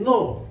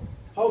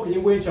 How can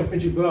you wear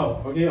championship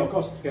belt? Okay, of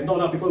course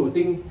cannot. People will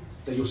think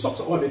that you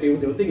socks or what. They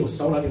will think you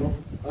sound, you know.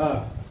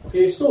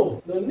 Okay,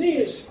 so the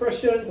next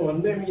question for,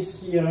 let me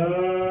see.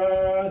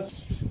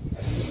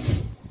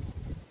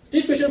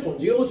 This question from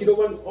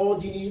 001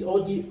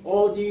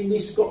 Ordinary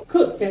Scott.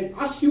 Kurt can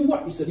ask you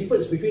what is the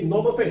difference between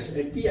normal fans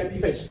and VIP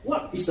fans.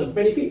 What is the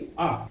benefit?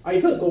 I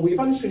heard got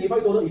refund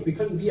 $25 if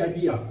become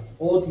VIP.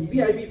 Or the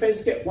VIP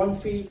fans get one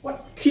free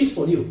what kiss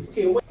for you.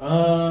 Okay,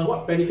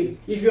 what benefit?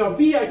 If you are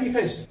VIP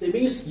fans, that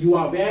means you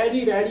are very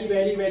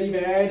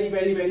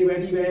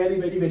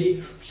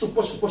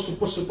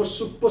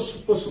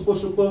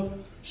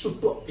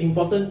super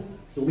important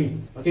to me.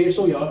 Okay,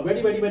 so you are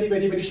very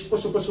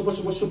super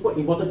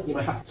important in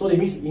my heart. So that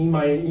means in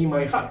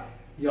my heart,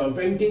 you are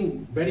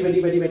ranking very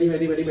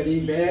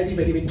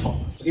top.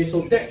 Okay,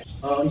 so that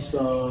is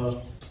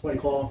what I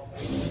call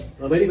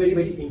a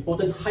very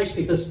important high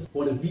status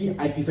for the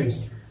VIP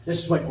fans.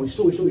 That's right.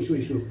 Refund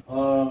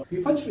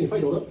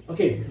 $25.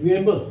 Okay,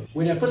 remember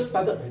when I first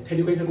started at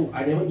Telegram Channel,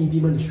 I never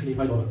implement the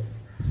 $25.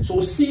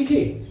 So CK,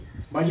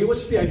 my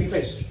newest VIP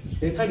fans,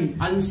 that time he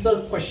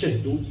answer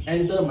question to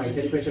enter my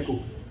Telegram Channel.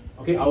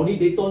 Okay, I only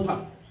Dayton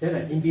part, then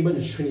I implement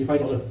the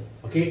 $25.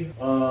 Okay,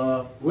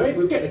 where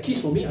will get the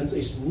kiss from me? Answer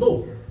is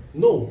no.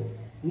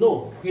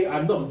 Okay,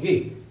 I'm not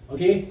gay.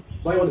 Okay,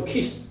 why I want to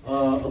kiss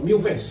a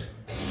male fans?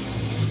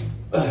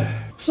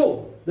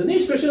 So the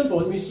next question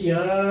for, let me see.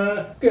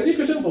 Okay, next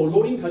question for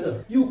Rolling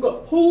Thunder. You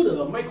got hold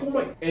a micro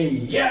mic. Hey,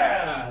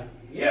 yeah.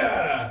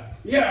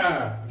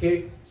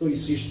 Okay, so he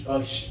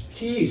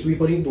is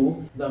referring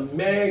to the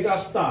mega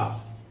star.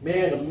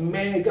 The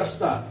mega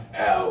star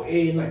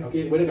LA Night.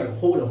 Okay, whether I can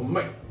hold the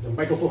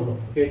microphone or not.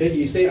 Okay, then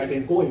he say I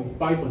can go and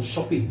buy from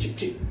Shopee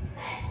cheap.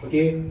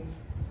 Okay,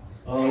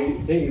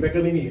 then he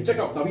recommend me check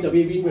out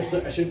WWE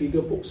Wrestler Action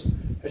Figure Books,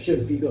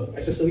 Action Figure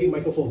Accessory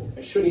Microphone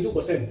at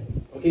 22%.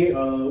 Okay,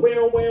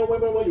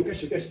 well, you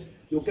guess,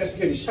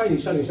 okay, shine. I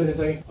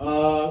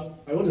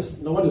don't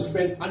want to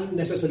spend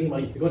unnecessary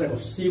money because I got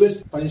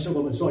serious financial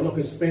problem, so I'm not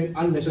going to spend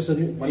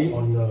unnecessary money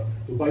on to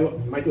buy a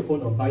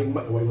microphone or buy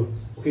mic or whatever.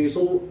 Okay,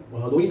 so the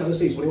only time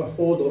say it's only what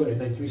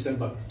 $4.93,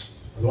 but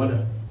I don't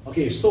want.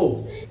 Okay,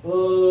 so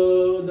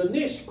the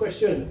next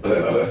question.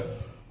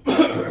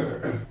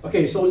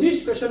 Okay, so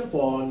this question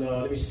for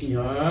let me see.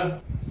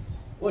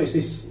 What is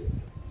this?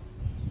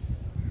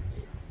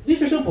 This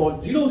question for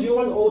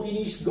 001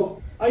 Ordinary Scott.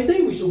 I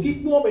think we should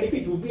give more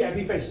benefit to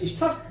VIP fans. It's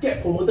tough to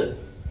get promoted.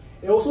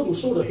 And also to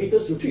show the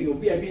haters you treat your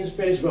VIP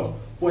fans well.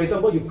 For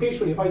example, you pay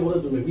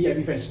 $25 to the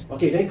VIP fans.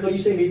 Okay, then Curly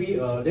say maybe,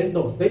 then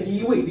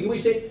Li Wei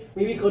say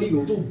maybe Curly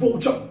will do both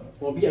job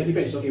for VIP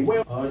fans. Okay,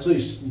 well, answer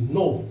is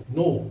no.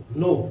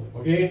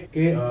 Okay,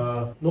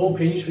 no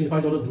paying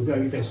 $25 to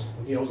VIP fans.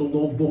 Okay, also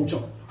no both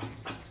job.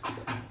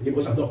 Okay,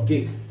 because I'm not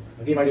gay.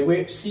 Okay, by the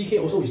way, CK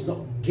also is not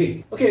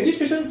gay. Okay, this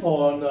question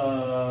from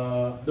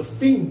the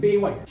Finn Bay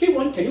White.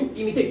 K1, can you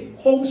imitate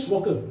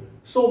Hornswoggle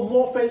so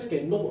more fans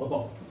can know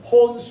about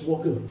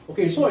Hornswoggle?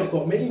 Okay, so I've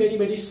got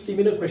many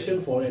similar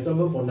questions, for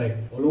example, for like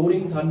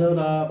Rolling Thunder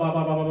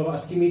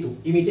asking me to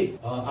imitate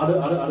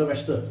other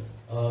wrestlers.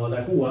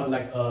 Like who are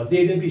like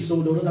Davian Peace.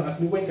 So Donald asked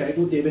me when can I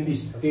do Davian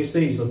Peace. Okay,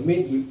 say it's a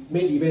main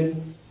event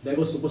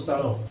level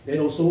superstar now. Then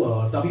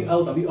also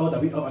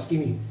WL asking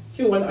me,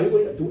 Q1, are you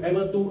going to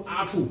ever do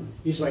R2?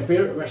 He's my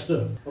favorite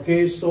wrestler.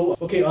 Okay, so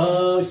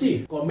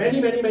see, got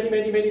many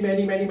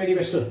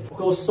wrestlers.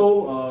 Okay,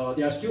 so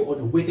they are still on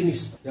the waiting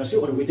list.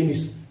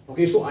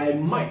 Okay, so I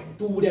might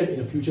do them in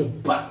the future,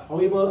 but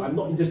however, I'm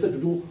not interested to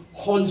do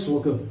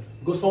Hornswoggle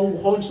because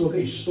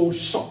Hornswoggle is so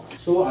short.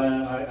 So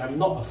I'm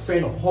not a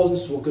fan of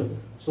Hornswoggle.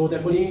 So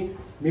definitely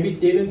maybe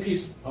Davian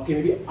Peace, okay,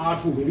 maybe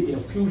R2, maybe in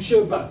the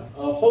future, but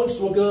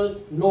Hornswoggle,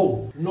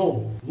 no.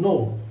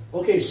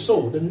 Okay,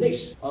 so the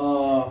next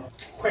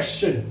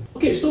question.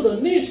 Okay, so the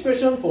next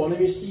question for, let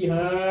me see,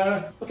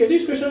 okay,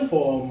 this question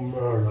from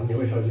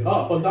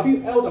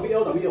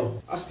WL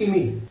asking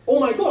me, oh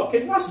my god,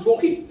 can ask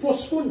Rocky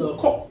postpone the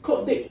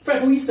court date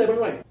February 7,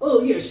 right?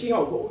 2月7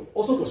号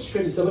also got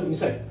 27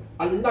 inside.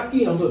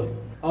 Unlucky number.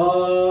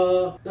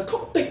 The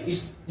court date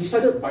is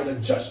decided by the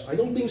judge. I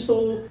don't think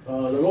so.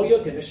 The lawyer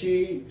can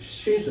actually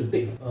change the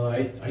date.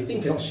 I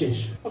think cannot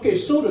change. Okay,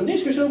 so the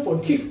next question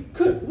from Keith.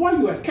 Kurt, why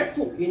you have cat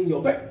food in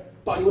your bag,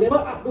 but you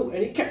never upload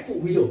any cat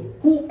food video?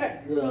 Who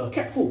ate the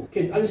cat food?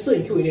 Can answer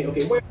in Q&A.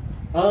 Okay,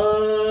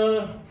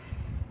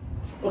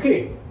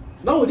 okay.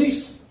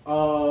 Nowadays,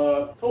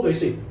 how do I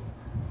say?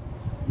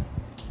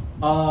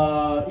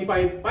 If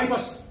I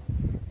bypass,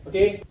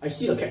 okay, I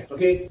see the cat.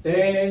 Okay,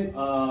 then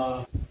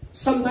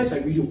sometimes I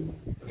video.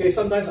 Okay,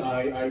 sometimes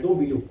I don't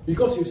video.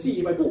 Because you see,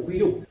 if I put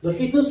video, the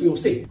haters will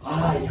say,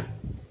 yeah,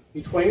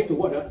 he trying to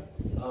what?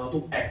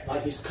 To act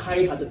like he's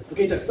kind-hearted.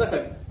 Okay, that's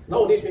like,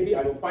 nowadays maybe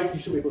I will buy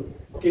tissue paper,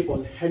 okay,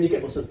 for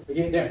handicapped person.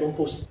 Okay, then I don't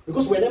post.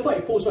 Because whenever I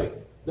post, right,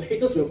 the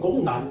haters will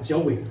go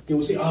nanjiao. They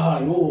will say,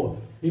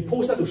 he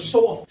posts that to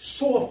show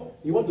off.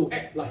 You want to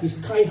act like he's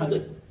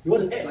kind-hearted. You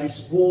want to act like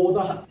he's warm.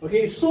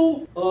 Okay,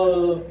 so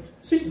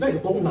since you like to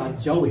go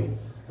nanjiao,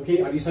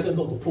 okay, I decided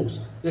not to post.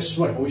 That's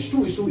right. Oh, it's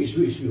true.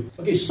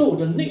 Okay, so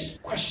the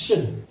next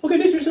question. Okay,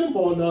 next question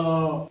from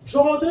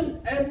Jordan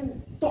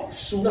M.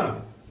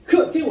 Suna.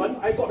 Kurt, K1,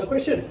 I got a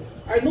question.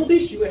 I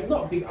noticed you have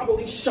not been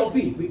uploading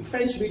selfie with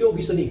fans video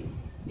recently.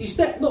 Is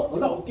that not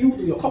allowed due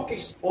to your court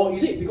case? Or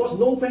is it because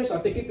no fans are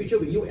taking picture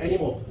with you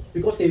anymore?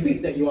 Because they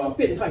read that you are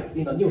变态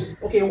in the news.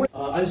 Okay,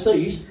 answer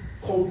is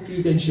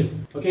confidential.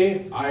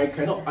 Okay, I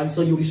cannot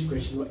answer you this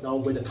question right now.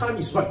 When the time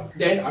is right,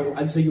 then I will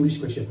answer you this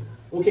question.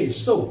 Okay,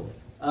 so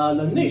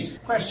the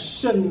next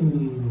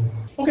question.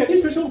 Okay,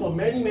 this question from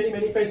many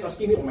fans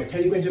asking me on my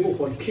Telegram channel,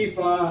 for Keith,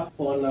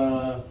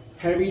 for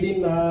Harry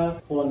Lim,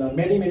 for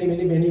many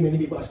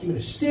people asking me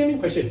the same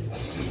question.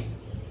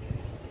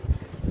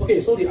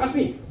 Okay, so they ask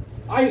me,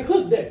 I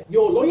heard that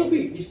your lawyer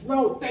fee is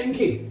now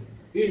 10K.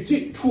 Is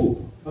it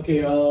true?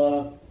 Okay,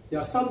 there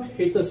are some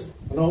haters,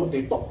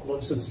 they talk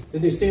nonsense.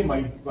 Then they say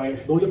my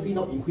lawyer fee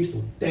now increased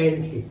to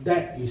 10K.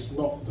 That is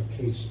not the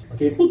case.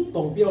 Okay, 不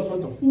懂不要传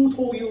统. Who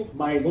told you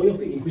my lawyer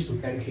fee increased to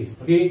 10K?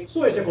 Okay,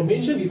 so as I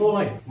mentioned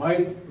before,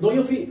 my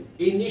lawyer fee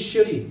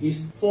initially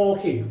is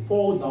 4K,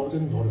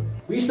 $4,000.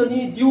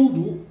 Recently, due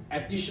to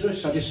additional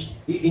charges,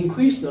 it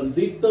increased a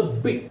little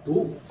bit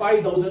to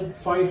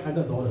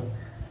 $5,500.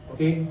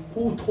 Okay,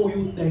 who told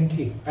you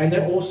 10K? And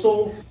then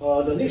also,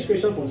 the next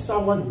question from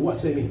someone who was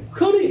saying me,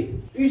 Curly,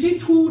 is it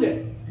true that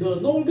the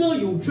longer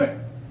you drag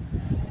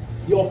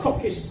your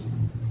court case,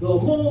 the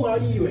more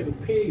money you have to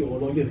pay your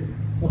lawyer?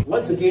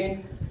 Once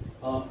again,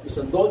 it's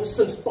a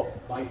nonsense talk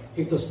by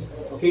haters.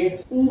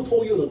 Okay, who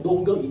told you the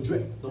longer you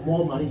drag, the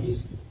more money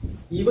is?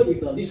 Even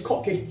if this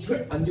court case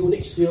drag until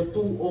next year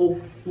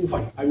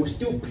 2025, I will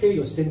still pay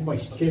the same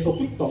price. Okay, so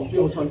不懂不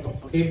要传统.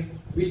 Okay,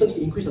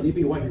 recently increased a little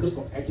bit. Why? Because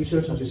of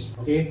additional charges.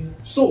 Okay,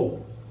 so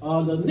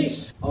the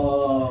next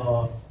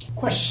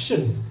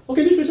question.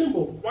 Okay, this question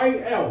for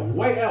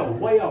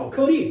YL.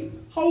 Curly,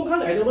 how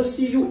come I never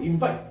see you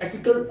invite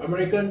African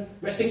American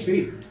wrestling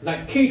spirit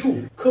like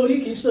K2,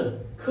 Curly Kingston,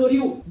 Curly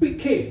Big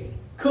K,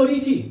 Curly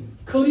T,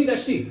 Curly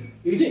Leslie?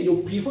 Is it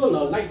you prefer the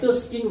lighter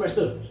skin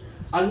wrestler?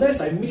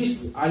 Unless I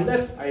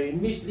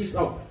miss this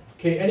out,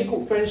 can any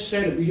good friends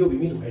share the video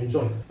with me to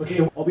enjoy?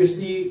 Okay,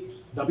 obviously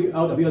I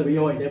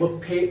never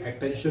pay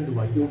attention to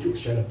my YouTube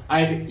channel.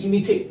 I have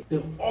imitated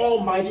the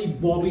almighty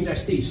Bobby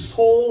Lashley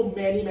so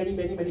many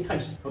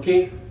times.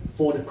 Okay,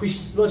 for the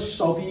Christmas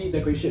selfie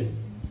decoration,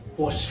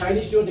 for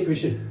Chinese New Year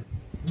decoration.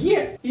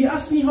 Yeah, he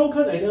asked me how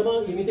come I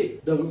never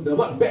imitate the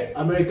what bad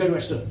American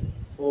wrestler.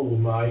 Oh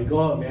my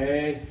god,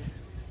 man.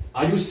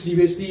 Are you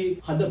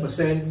seriously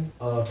 100%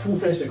 true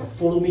friends that can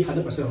follow me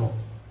 100%?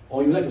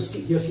 Or you like to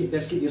skip here, skip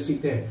there, skip here,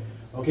 skip there?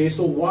 Okay,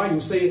 so why you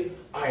say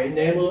I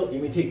never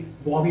imitate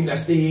Bobby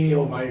Lashley?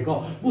 Oh my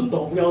god, 不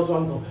懂不要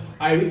装懂.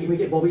 I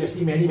imitate Bobby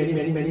Lashley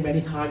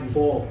many times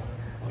before.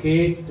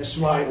 Okay, that's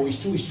right. Oh,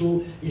 it's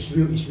true. It's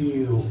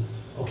real.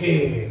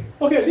 Okay.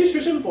 Okay, this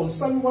question from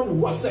someone who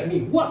WhatsApp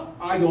me. What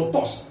are your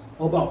thoughts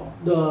about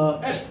the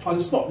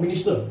ex-transport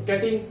minister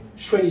getting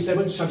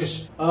 27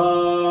 charges?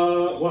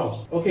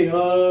 Wow. Okay,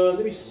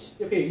 let me see.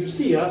 Okay, you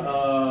see,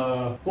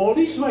 for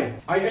this, right,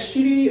 I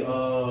actually,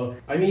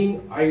 I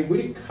mean, I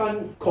really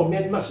can't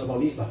comment much about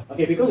this.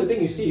 Okay, because the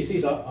thing you see is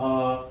this,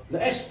 the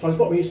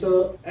ex-transport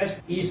minister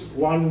is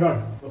one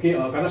run. Okay,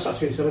 gonna start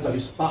 27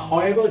 charges. But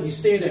however, he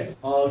said that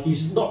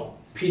he's not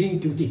pleading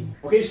guilty.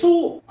 Okay,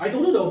 so I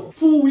don't know the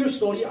full real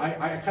story.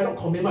 I cannot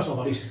comment much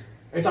about this.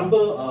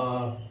 Example,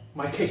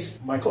 my case,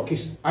 my court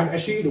case, I'm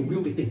actually the real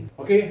victim.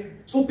 Okay,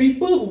 so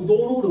people who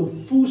don't know the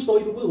full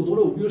story, people who don't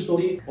know the real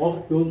story,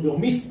 or will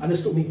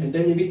misunderstood me and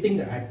then maybe think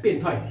that I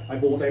变态, I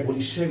body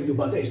share with you,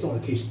 but that is not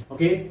the case.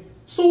 Okay,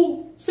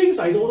 so since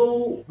I don't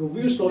know the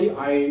real story,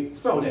 I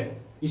felt that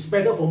it's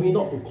better for me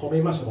not to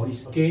comment much about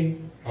this. Okay,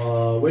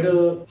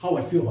 whether how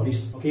I feel about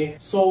this. Okay,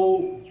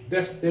 so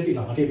that's it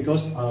lah. Okay,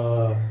 because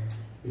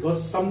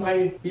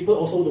sometimes people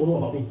also don't know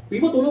about me.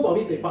 People don't know about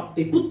me, but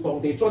they 不懂,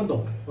 they 专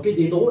懂. Okay,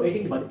 they don't know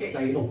anything, but they act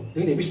like they know.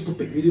 Then they make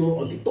stupid video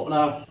on TikTok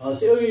lah.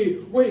 Say,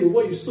 hey, why you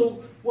so,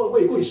 why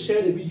you go and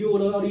share the video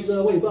lah? All these,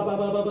 why you blah blah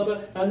blah blah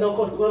blah. And now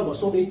talk about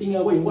so many things.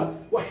 Why you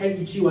what hand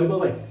itchy whatever.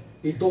 Why?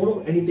 They don't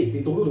know anything. They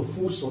don't know the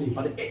full story,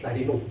 but they act like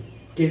they know.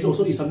 Okay, so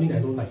it's something that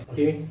I don't like.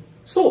 Okay,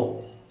 so.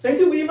 Thank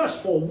you very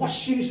much for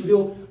watching this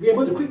video.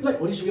 Remember to click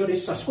like on this video, then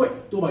subscribe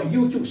to my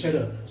YouTube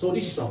channel. So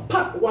this is the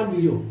part 1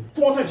 video.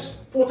 4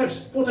 times.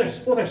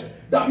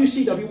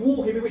 WCW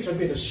World Heavyweight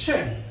Champion, the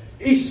champ,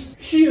 is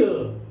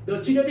here.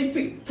 The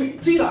genetic fit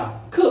Zilla,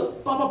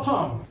 Kurt Papa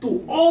Palm. To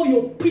all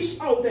your pigs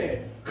out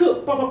there,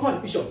 Kurt Papa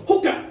Palm is your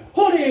hooker.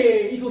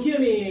 Holy, if you hear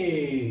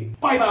me.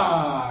 Bye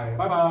bye.